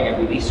pay bail or get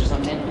released or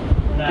something?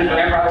 Because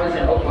whenever I was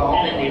in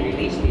Oklahoma and they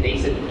released me, they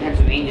said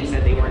Pennsylvania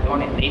said they weren't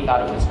doing it and they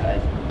thought it was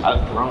because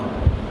of Corona.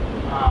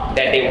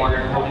 That they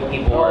weren't holding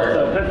people or...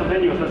 So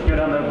Pennsylvania was supposed to go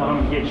down to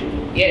Oklahoma and get you.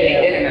 Yeah,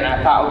 they didn't, and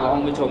I thought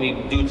Oklahoma told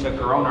me due to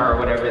Corona or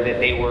whatever that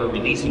they were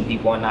releasing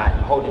people and not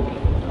holding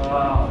people.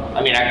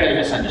 I mean, I could have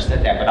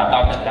misunderstood that, but I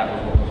thought that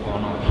was what was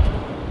going on.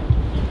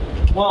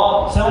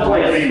 Well, sounds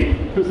like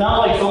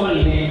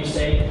somebody made a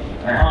mistake,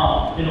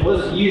 and it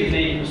wasn't you that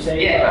made a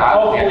mistake. Yeah,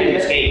 I didn't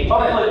escape.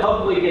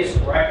 Hopefully it gets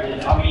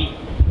corrected. I mean,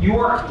 you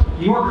were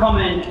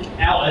coming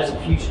out as a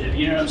fugitive.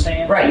 You know what I'm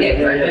saying? Right.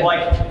 Yeah.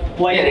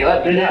 Like they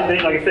let me know.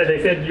 Like I said, they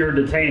said you were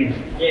detained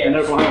in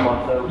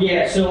Oklahoma. So.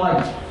 Yeah. So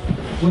like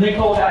when they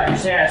called out your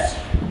stats,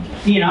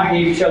 he and I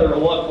gave each other a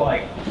look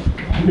like.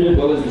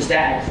 What was the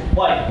stats?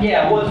 Like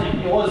yeah, it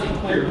wasn't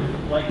clear.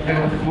 Like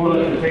More or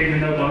less detained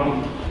in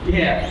Oklahoma.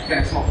 yeah. Can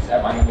I smoke a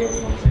cigarette? I'm gonna be able to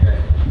smoke a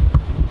cigarette.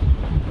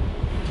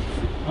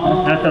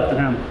 That's up to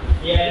him.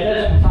 Yeah, it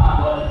doesn't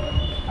time,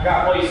 but I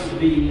got places to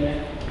be.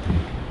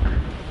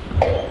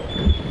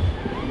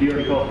 You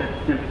already called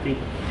sympathy.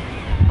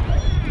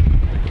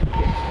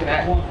 Can I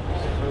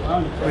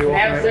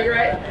have a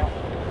cigarette?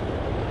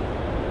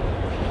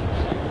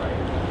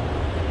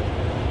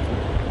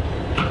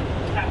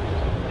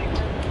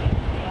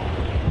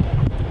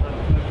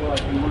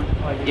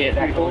 Yeah, is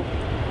that cool?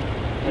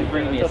 He's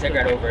bringing me a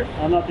cigarette over.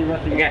 I'm not the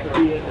arresting Yeah.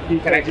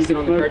 Can I just sit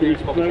on the curb and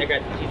smoke a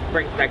cigarette?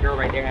 That girl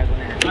right there has one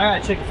there. I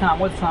gotta check the time.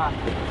 What's the time?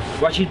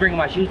 Well, she's bringing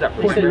my shoes up.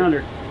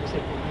 Remember? 1400.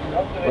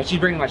 Well, she's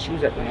bringing my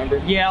shoes up, remember?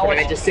 Yeah, So can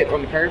I just sit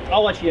on the curb?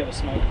 I'll let you have a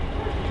smoke.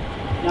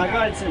 Now go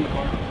ahead and sit in the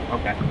car.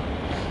 Okay.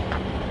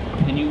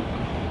 Can you?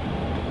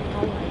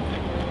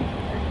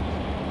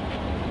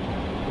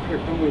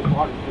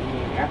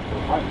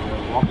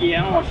 Yeah,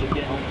 I don't want you to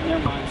get home.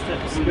 Never mind. Go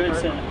ahead and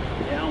sit.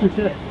 Yeah, I don't want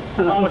you to get.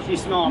 I don't want you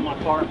smelling my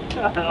car.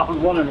 I was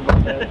wondering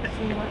about that. I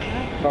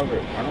don't.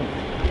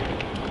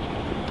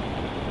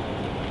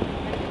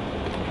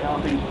 I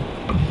don't think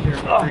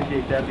Sheriff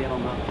appreciate that being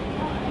on the.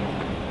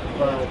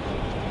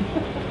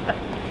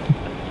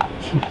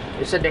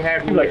 They said they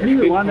had me Like, can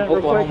you rewind that real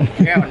Oklahoma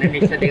quick? jail, and then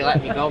they said they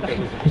let me go because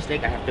it was a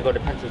mistake. I have to go to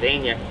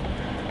Pennsylvania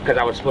because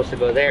I was supposed to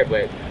go there,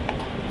 but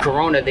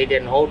Corona they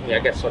didn't hold me. I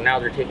guess so now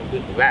they're taking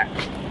people back.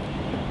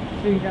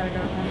 So you gotta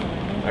go to Pennsylvania?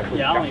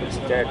 Yeah, I don't even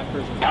smoke in my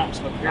prison. I don't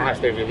smoke here. Unless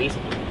they release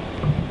me.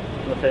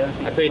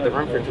 I paid the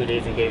room for 2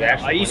 days and gave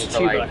Ashley I used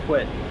to money too, for but I like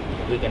quit.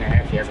 a week and a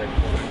half. She has like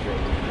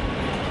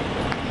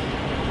 400.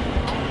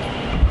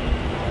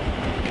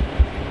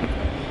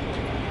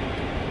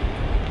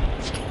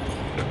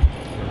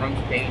 The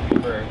room's paying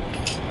for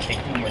I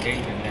think 2 more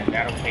days and then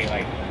that'll pay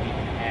like a week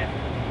and a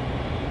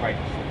half. Right.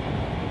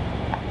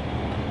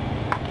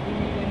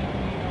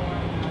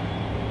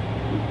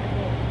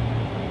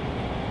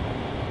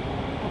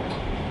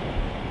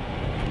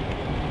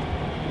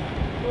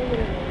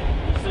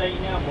 So you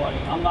know, buddy,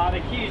 I'm not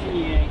accusing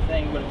you of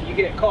anything, but if you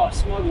get caught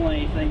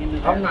smuggling anything into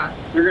there, I'm not.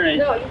 they're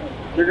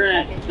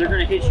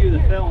gonna hit you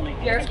with a felony.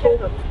 Yeah, that's cool.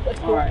 That's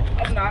cool. All right.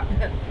 I'm not.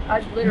 I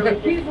literally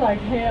He's like,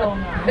 hell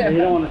no. You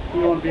don't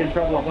want to be in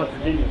trouble with West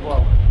Virginia as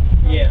well.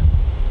 Yeah.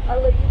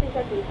 You can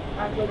check these.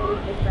 I've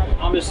literally just grabbed it.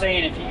 I'm just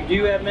saying, if you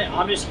do have,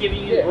 I'm just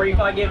giving you the brief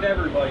I give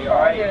everybody, all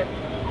right?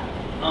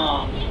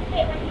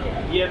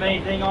 You have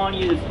anything on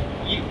you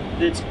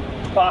that's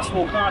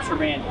possible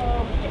contraband,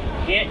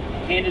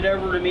 hand it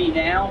over to me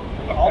now.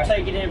 Okay. I'll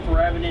take it in for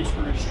evidence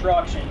for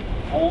destruction.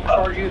 I won't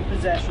charge you with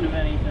possession of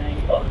anything.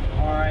 All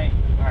right.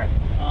 All right.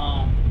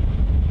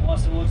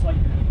 Unless it looks like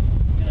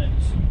you're gonna,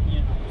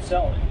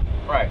 sell it.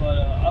 Right. But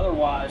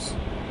otherwise,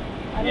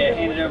 yeah,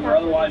 hand it over.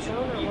 Otherwise, you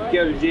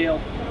go to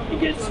jail. It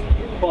gets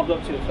bumped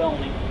up to a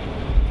felony.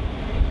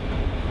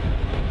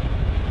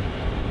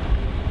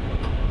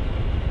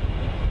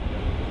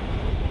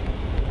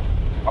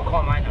 I'll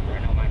call my number. I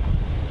know my number.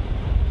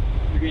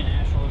 You're getting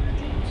ash all over your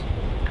jeans.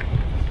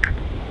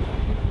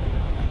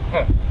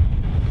 Huh.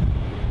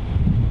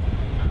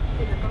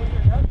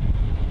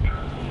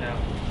 No.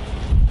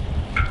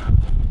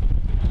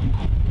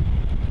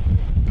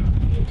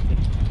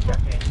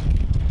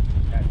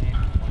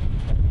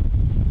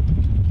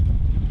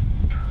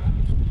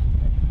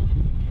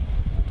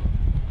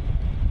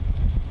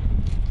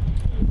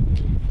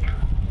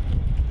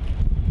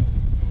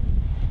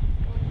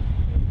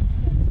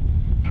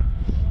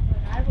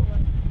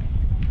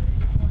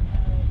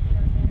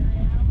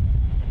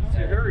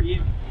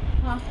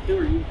 Who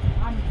are you?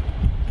 I'm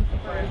just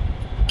afraid.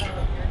 I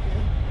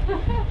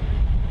don't care.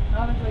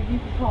 Honestly, you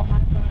could call my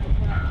phone as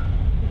well.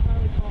 You could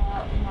probably call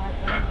out my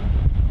phone.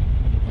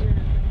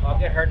 I'll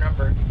get her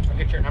number. I'll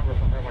get your number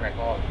from her when I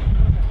call.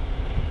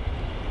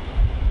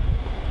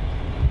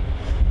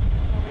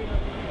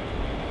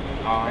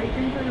 Are you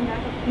going to bring them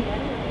back up to the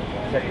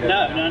end? No,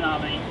 I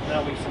mean,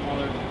 that'll be some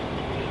other.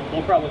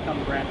 We'll probably come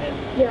to Grand Head.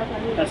 Yeah,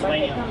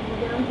 Pennsylvania.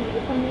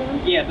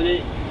 Yeah, but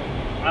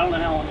I don't know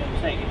how long it'll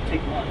take. It'll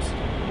take months.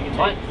 It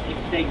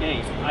can take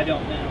days. I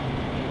don't know.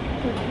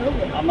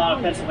 I'm not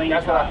a Pennsylvania.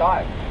 That's what I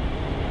thought.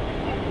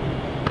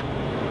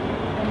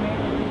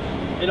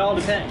 It all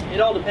depends.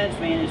 It all depends,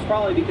 man. It's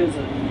probably because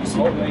of the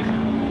situation.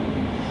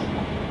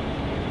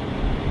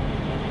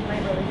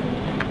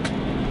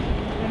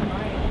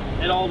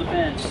 It all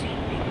depends.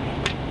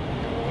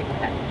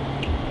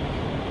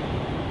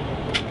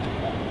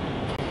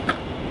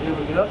 You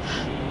look it up?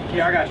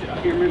 Yeah, I got you.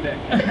 Here, move back.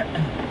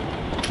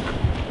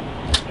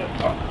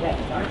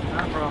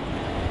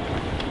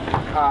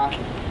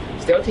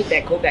 Still take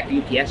that code back to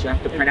UPS. You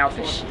have to print out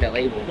the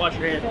label. Watch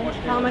your head. Watch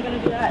your How am I head. going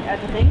to do that? At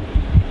the thing?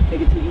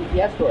 Take it to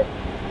UPS store.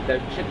 The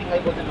shipping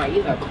label's in my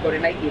email. Just go to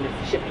Nike and it's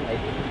the shipping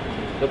label.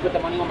 They'll put the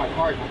money on my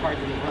card. My card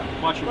didn't run.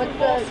 Watch your What's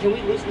footballs. Can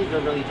we loose these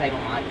are really tight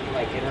on my,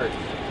 like it hurts.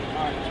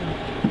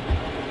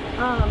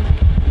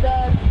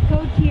 The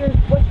code to your,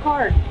 which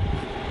card?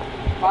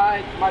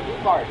 My blue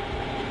card.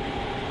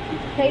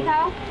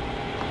 PayPal?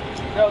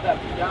 No, the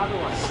other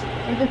one.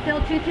 Is it still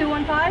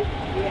 2215?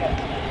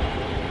 Yeah.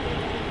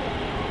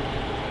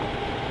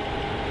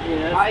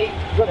 Yeah, I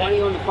put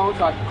money on the phone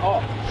so I can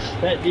call.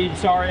 that dude.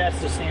 Sorry, that's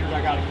the standard.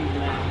 I gotta keep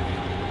him at.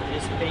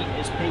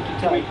 It's pinky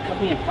Can we tight.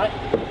 put me in front?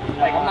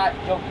 Like I'm not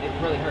joking. It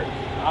really hurts.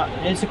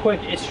 It's a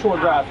short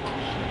drive.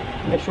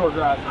 It's a short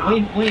drive.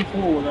 Lean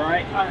forward. All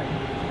right. Alright.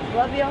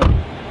 Love you.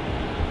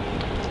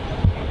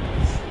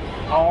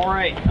 All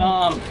right.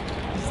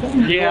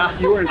 Yeah.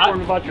 You were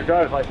informed about your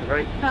driver's license,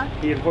 right? Huh?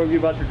 He informed you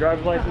about your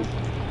driver's license?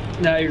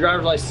 No, your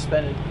driver's license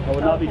suspended. I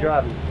would not be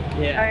driving.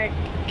 Yeah. Alright.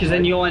 Because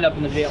then you'll end up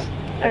in the jail.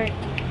 Alright.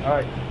 All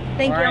right.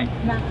 Thank All you.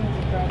 right. Not going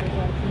to driver's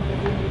license. I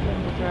do need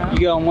them to drive. You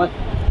going what?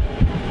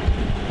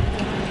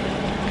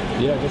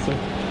 Yeah, I guess so.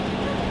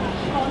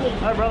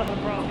 Hi, brother.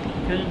 No problem.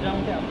 Couldn't have done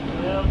without.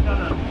 Yeah, I'm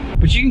kind of.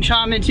 But you can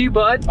chime in too,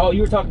 bud. Oh,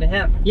 you were talking to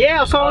him? Yeah,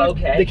 I was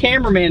talking Oh, okay. the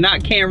cameraman,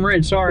 not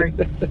Cameron. Sorry.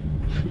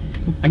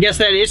 I guess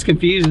that is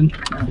confusing.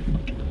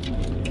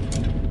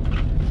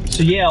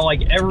 So yeah,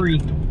 like every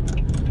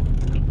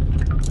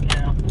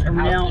now.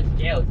 How's this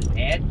jail? Is it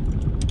bad?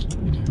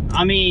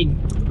 I mean,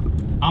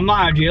 I'm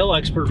not a jail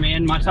expert,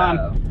 man. My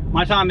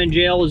time in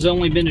jail has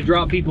only been to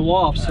drop people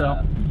off.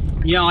 So,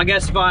 you know, I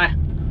guess if I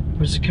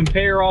was to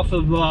compare off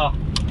of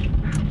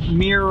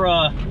mere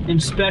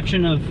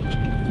inspection of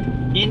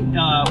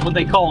what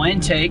they call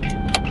intake,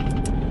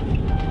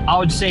 I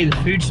would say the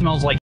food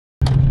smells like.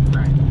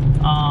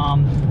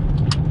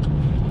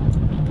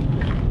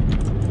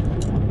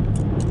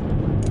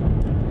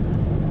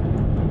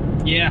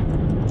 Yeah,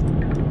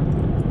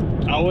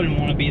 I wouldn't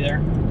want to be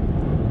there.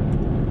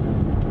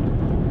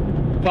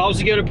 If I was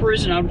to go to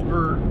prison,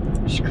 or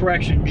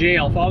correction,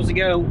 jail, if I was to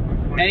go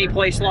any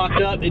place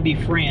locked up, it'd be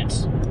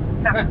France.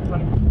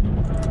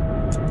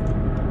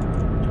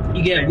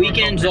 You get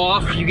weekends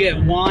off, you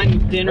get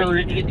wine, dinner.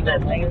 You get to go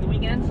home on the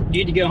weekends? You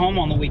get to go home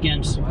on the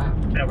weekends. Wow.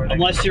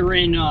 Unless you're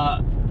in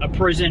a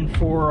prison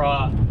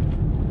for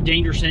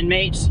dangerous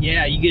inmates.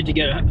 Yeah, you get to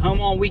go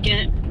home on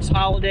weekends,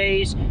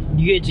 holidays.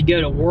 You get to go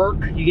to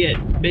work. You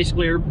get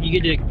basically, you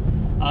get to,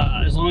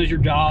 as long as your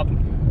job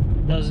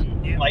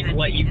doesn't like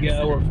let you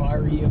go or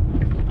fire you,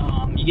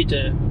 you get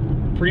to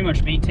pretty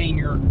much maintain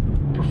your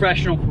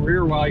professional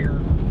career while you're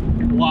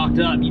locked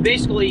up. You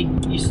basically,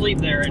 you sleep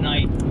there at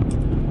night,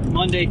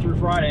 Monday through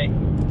Friday.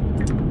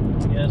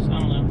 Yes, I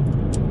don't know.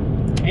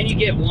 And you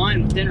get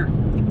wine with dinner.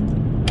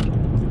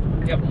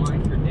 get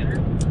wine for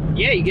dinner?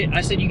 Yeah,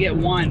 I said you get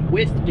wine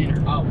with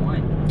dinner. Oh,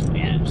 wine.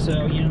 Yeah,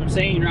 so you know what I'm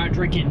saying? You're not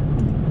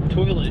drinking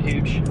toilet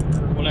hooch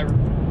or whatever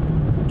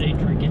they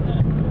drink in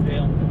the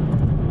jail.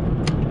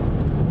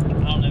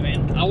 I don't know,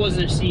 man. I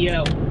wasn't a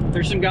CEO.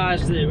 There's some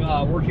guys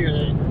that work here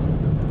that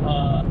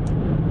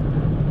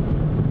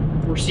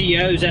were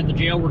CEOs at the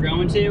jail we're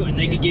going to, and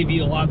they could give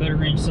you a lot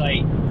better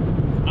insight.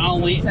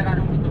 You said I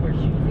don't get to wear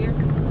shoes here?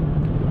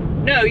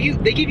 No,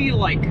 they give you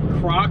like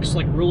Crocs,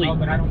 like really. Oh,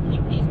 but I don't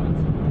keep these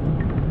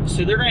ones.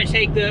 So they're going to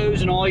take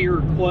those and all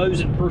your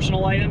clothes and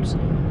personal items.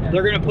 Yeah.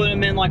 They're going to put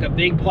them in like a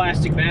big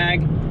plastic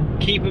bag,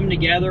 keep them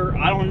together.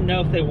 I don't know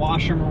if they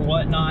wash them or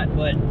whatnot,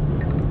 but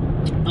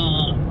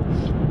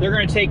they're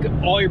going to take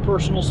all your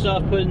personal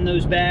stuff, put in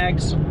those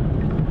bags,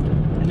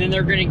 and then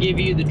they're going to give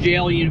you the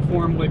jail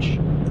uniform, which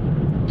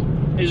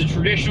is a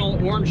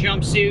traditional orange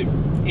jumpsuit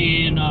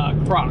and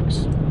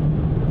Crocs.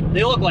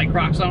 They look like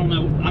Crocs. I don't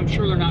know. I'm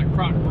sure they're not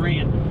Croc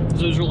brand.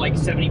 Those are like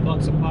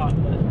 $70 a pop.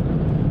 But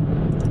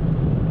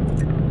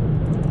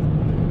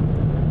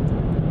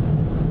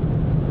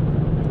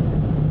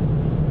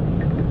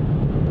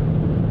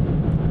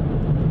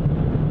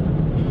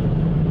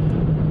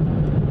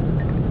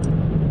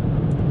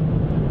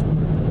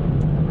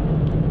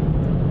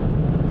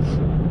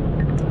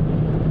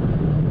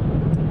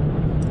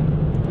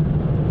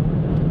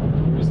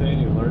You're saying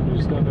you learn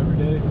new stuff every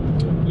day?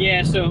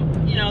 yeah, so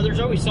you know, there's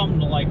always something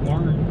to like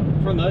learn.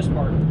 For the most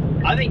part,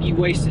 I think you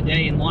waste a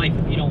day in life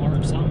if you don't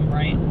learn something,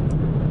 right?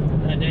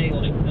 That day,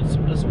 like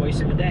that's a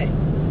waste of a day.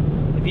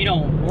 If you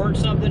don't learn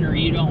something or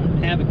you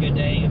don't have a good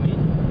day, I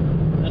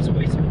mean, that's a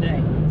waste of a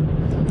day.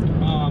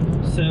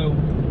 So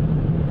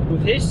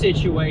with his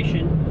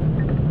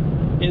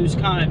situation, it was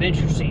kind of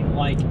interesting.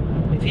 Like,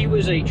 if he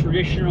was a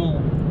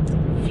traditional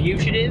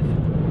fugitive,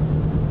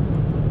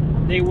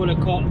 they would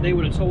have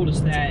told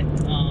us that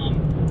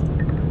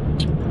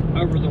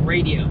over the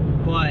radio.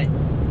 But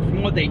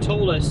from what they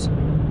told us,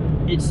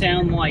 it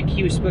sounded like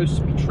he was supposed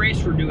to be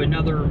transferred to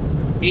another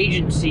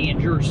agency and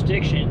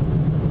jurisdiction,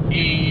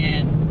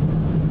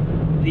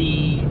 and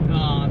the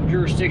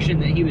jurisdiction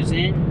that he was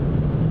in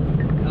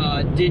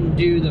didn't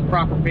do the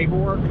proper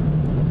paperwork,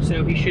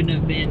 so he shouldn't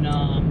have been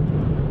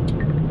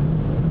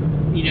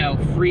you know,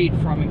 freed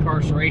from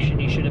incarceration.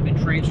 He should have been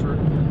transferred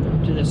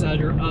to this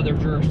other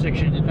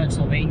jurisdiction in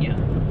Pennsylvania,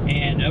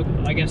 and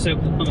I guess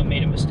Oklahoma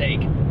made a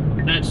mistake.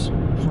 That's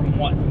from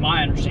what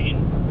my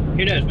understanding.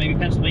 Who knows? Maybe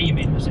Pennsylvania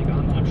made a mistake.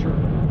 I'm not sure.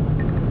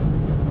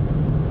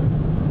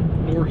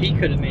 Or he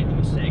could have made the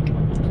mistake.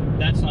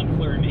 That's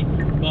unclear to me.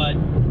 But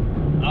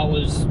I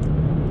was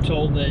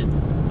told that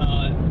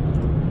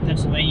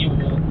Pennsylvania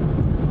will,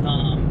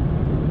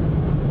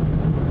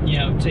 you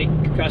know, take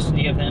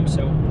custody of him.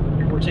 So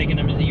we're taking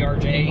him to the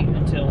RJ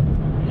until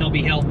he'll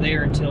be held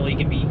there until he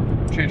can be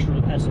transferred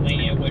to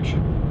Pennsylvania, which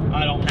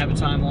I don't have a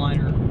timeline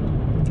or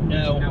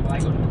no. Now, will I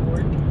go to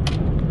court?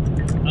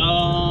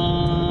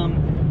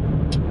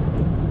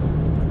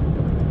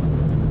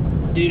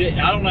 Dude,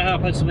 I don't know how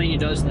Pennsylvania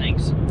does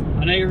things.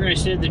 I know you're going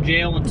to sit at the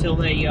jail until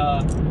they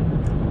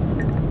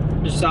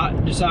decide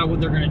what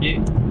they're going to do.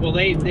 Well,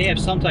 they have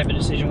some type of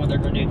decision what they're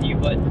going to do with you,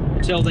 but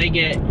until they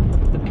get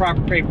the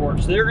proper paperwork.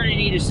 So they're going to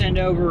need to send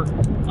over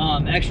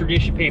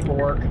extradition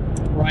paperwork,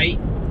 right?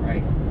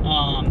 Right.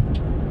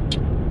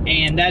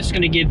 And that's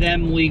going to give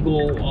them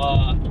legal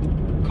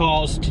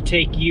cause to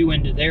take you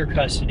into their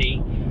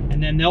custody.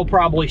 And then they'll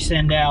probably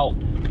send out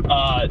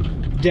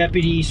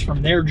deputies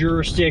from their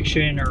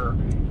jurisdiction or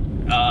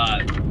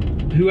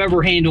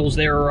whoever handles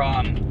their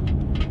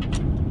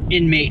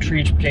inmate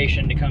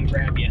transportation to come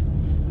grab you.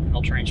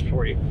 They'll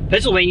transport you.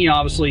 Pennsylvania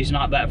obviously is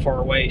not that far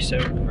away, so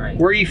Right.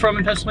 Where are you from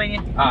in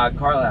Pennsylvania?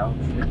 Carlisle.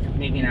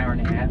 Maybe an hour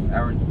and a half,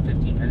 hour and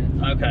 15 minutes.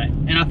 Okay,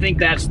 and I think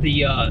that's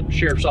the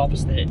sheriff's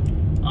office that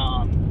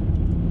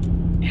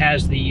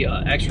has the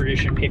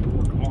extradition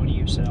paperwork on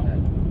you, so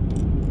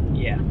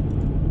yeah.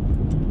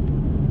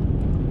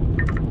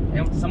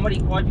 And somebody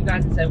called you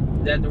guys and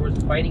said that there was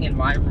fighting in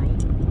my room.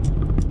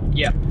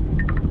 Yeah.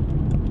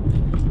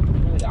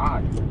 Really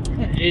odd.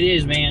 It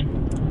is, man.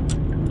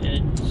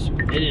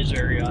 It is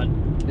very odd.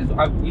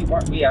 We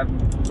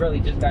really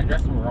just got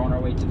dressed and we're on our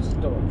way to the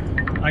store.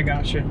 I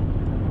gotcha.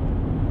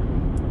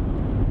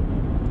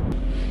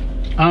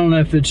 I don't know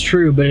if it's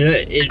true, but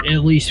it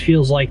at least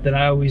feels like that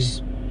I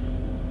always,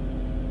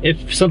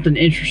 if it's an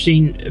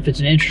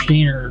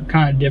interesting or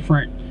kind of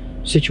different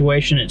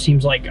situation, it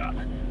seems like I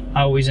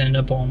always end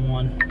up on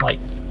one. Like,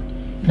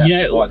 That you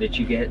know, law that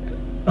you get.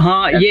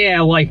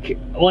 yeah, like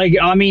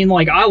I mean,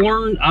 like I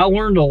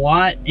learned a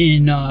lot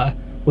in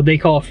what they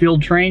call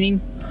field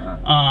training.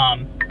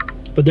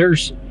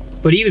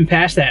 But even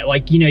past that,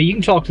 like, you know, you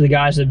can talk to the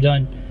guys that have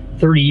done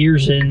 30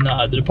 years in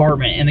the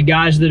department, and the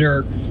guys that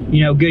are,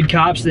 you know, good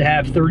cops that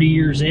have 30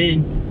 years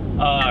in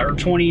or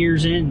 20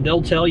 years in,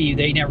 they'll tell you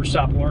they never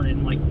stop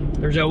learning. Like,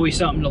 there's always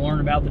something to learn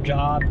about the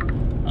job.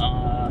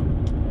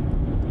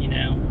 You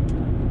know,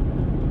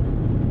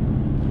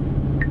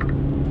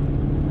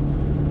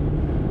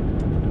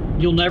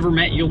 you'll never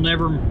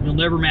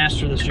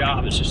master this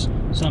job. It's just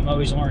something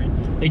always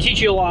learning. They teach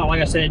you a lot, like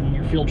I said, in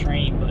your field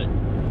training, but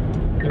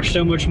there's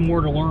so much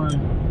more to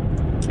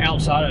learn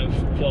outside of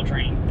field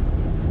training,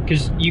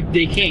 because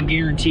they can't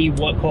guarantee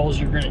what calls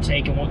you're going to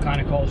take and what kind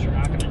of calls you're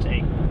not going to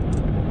take.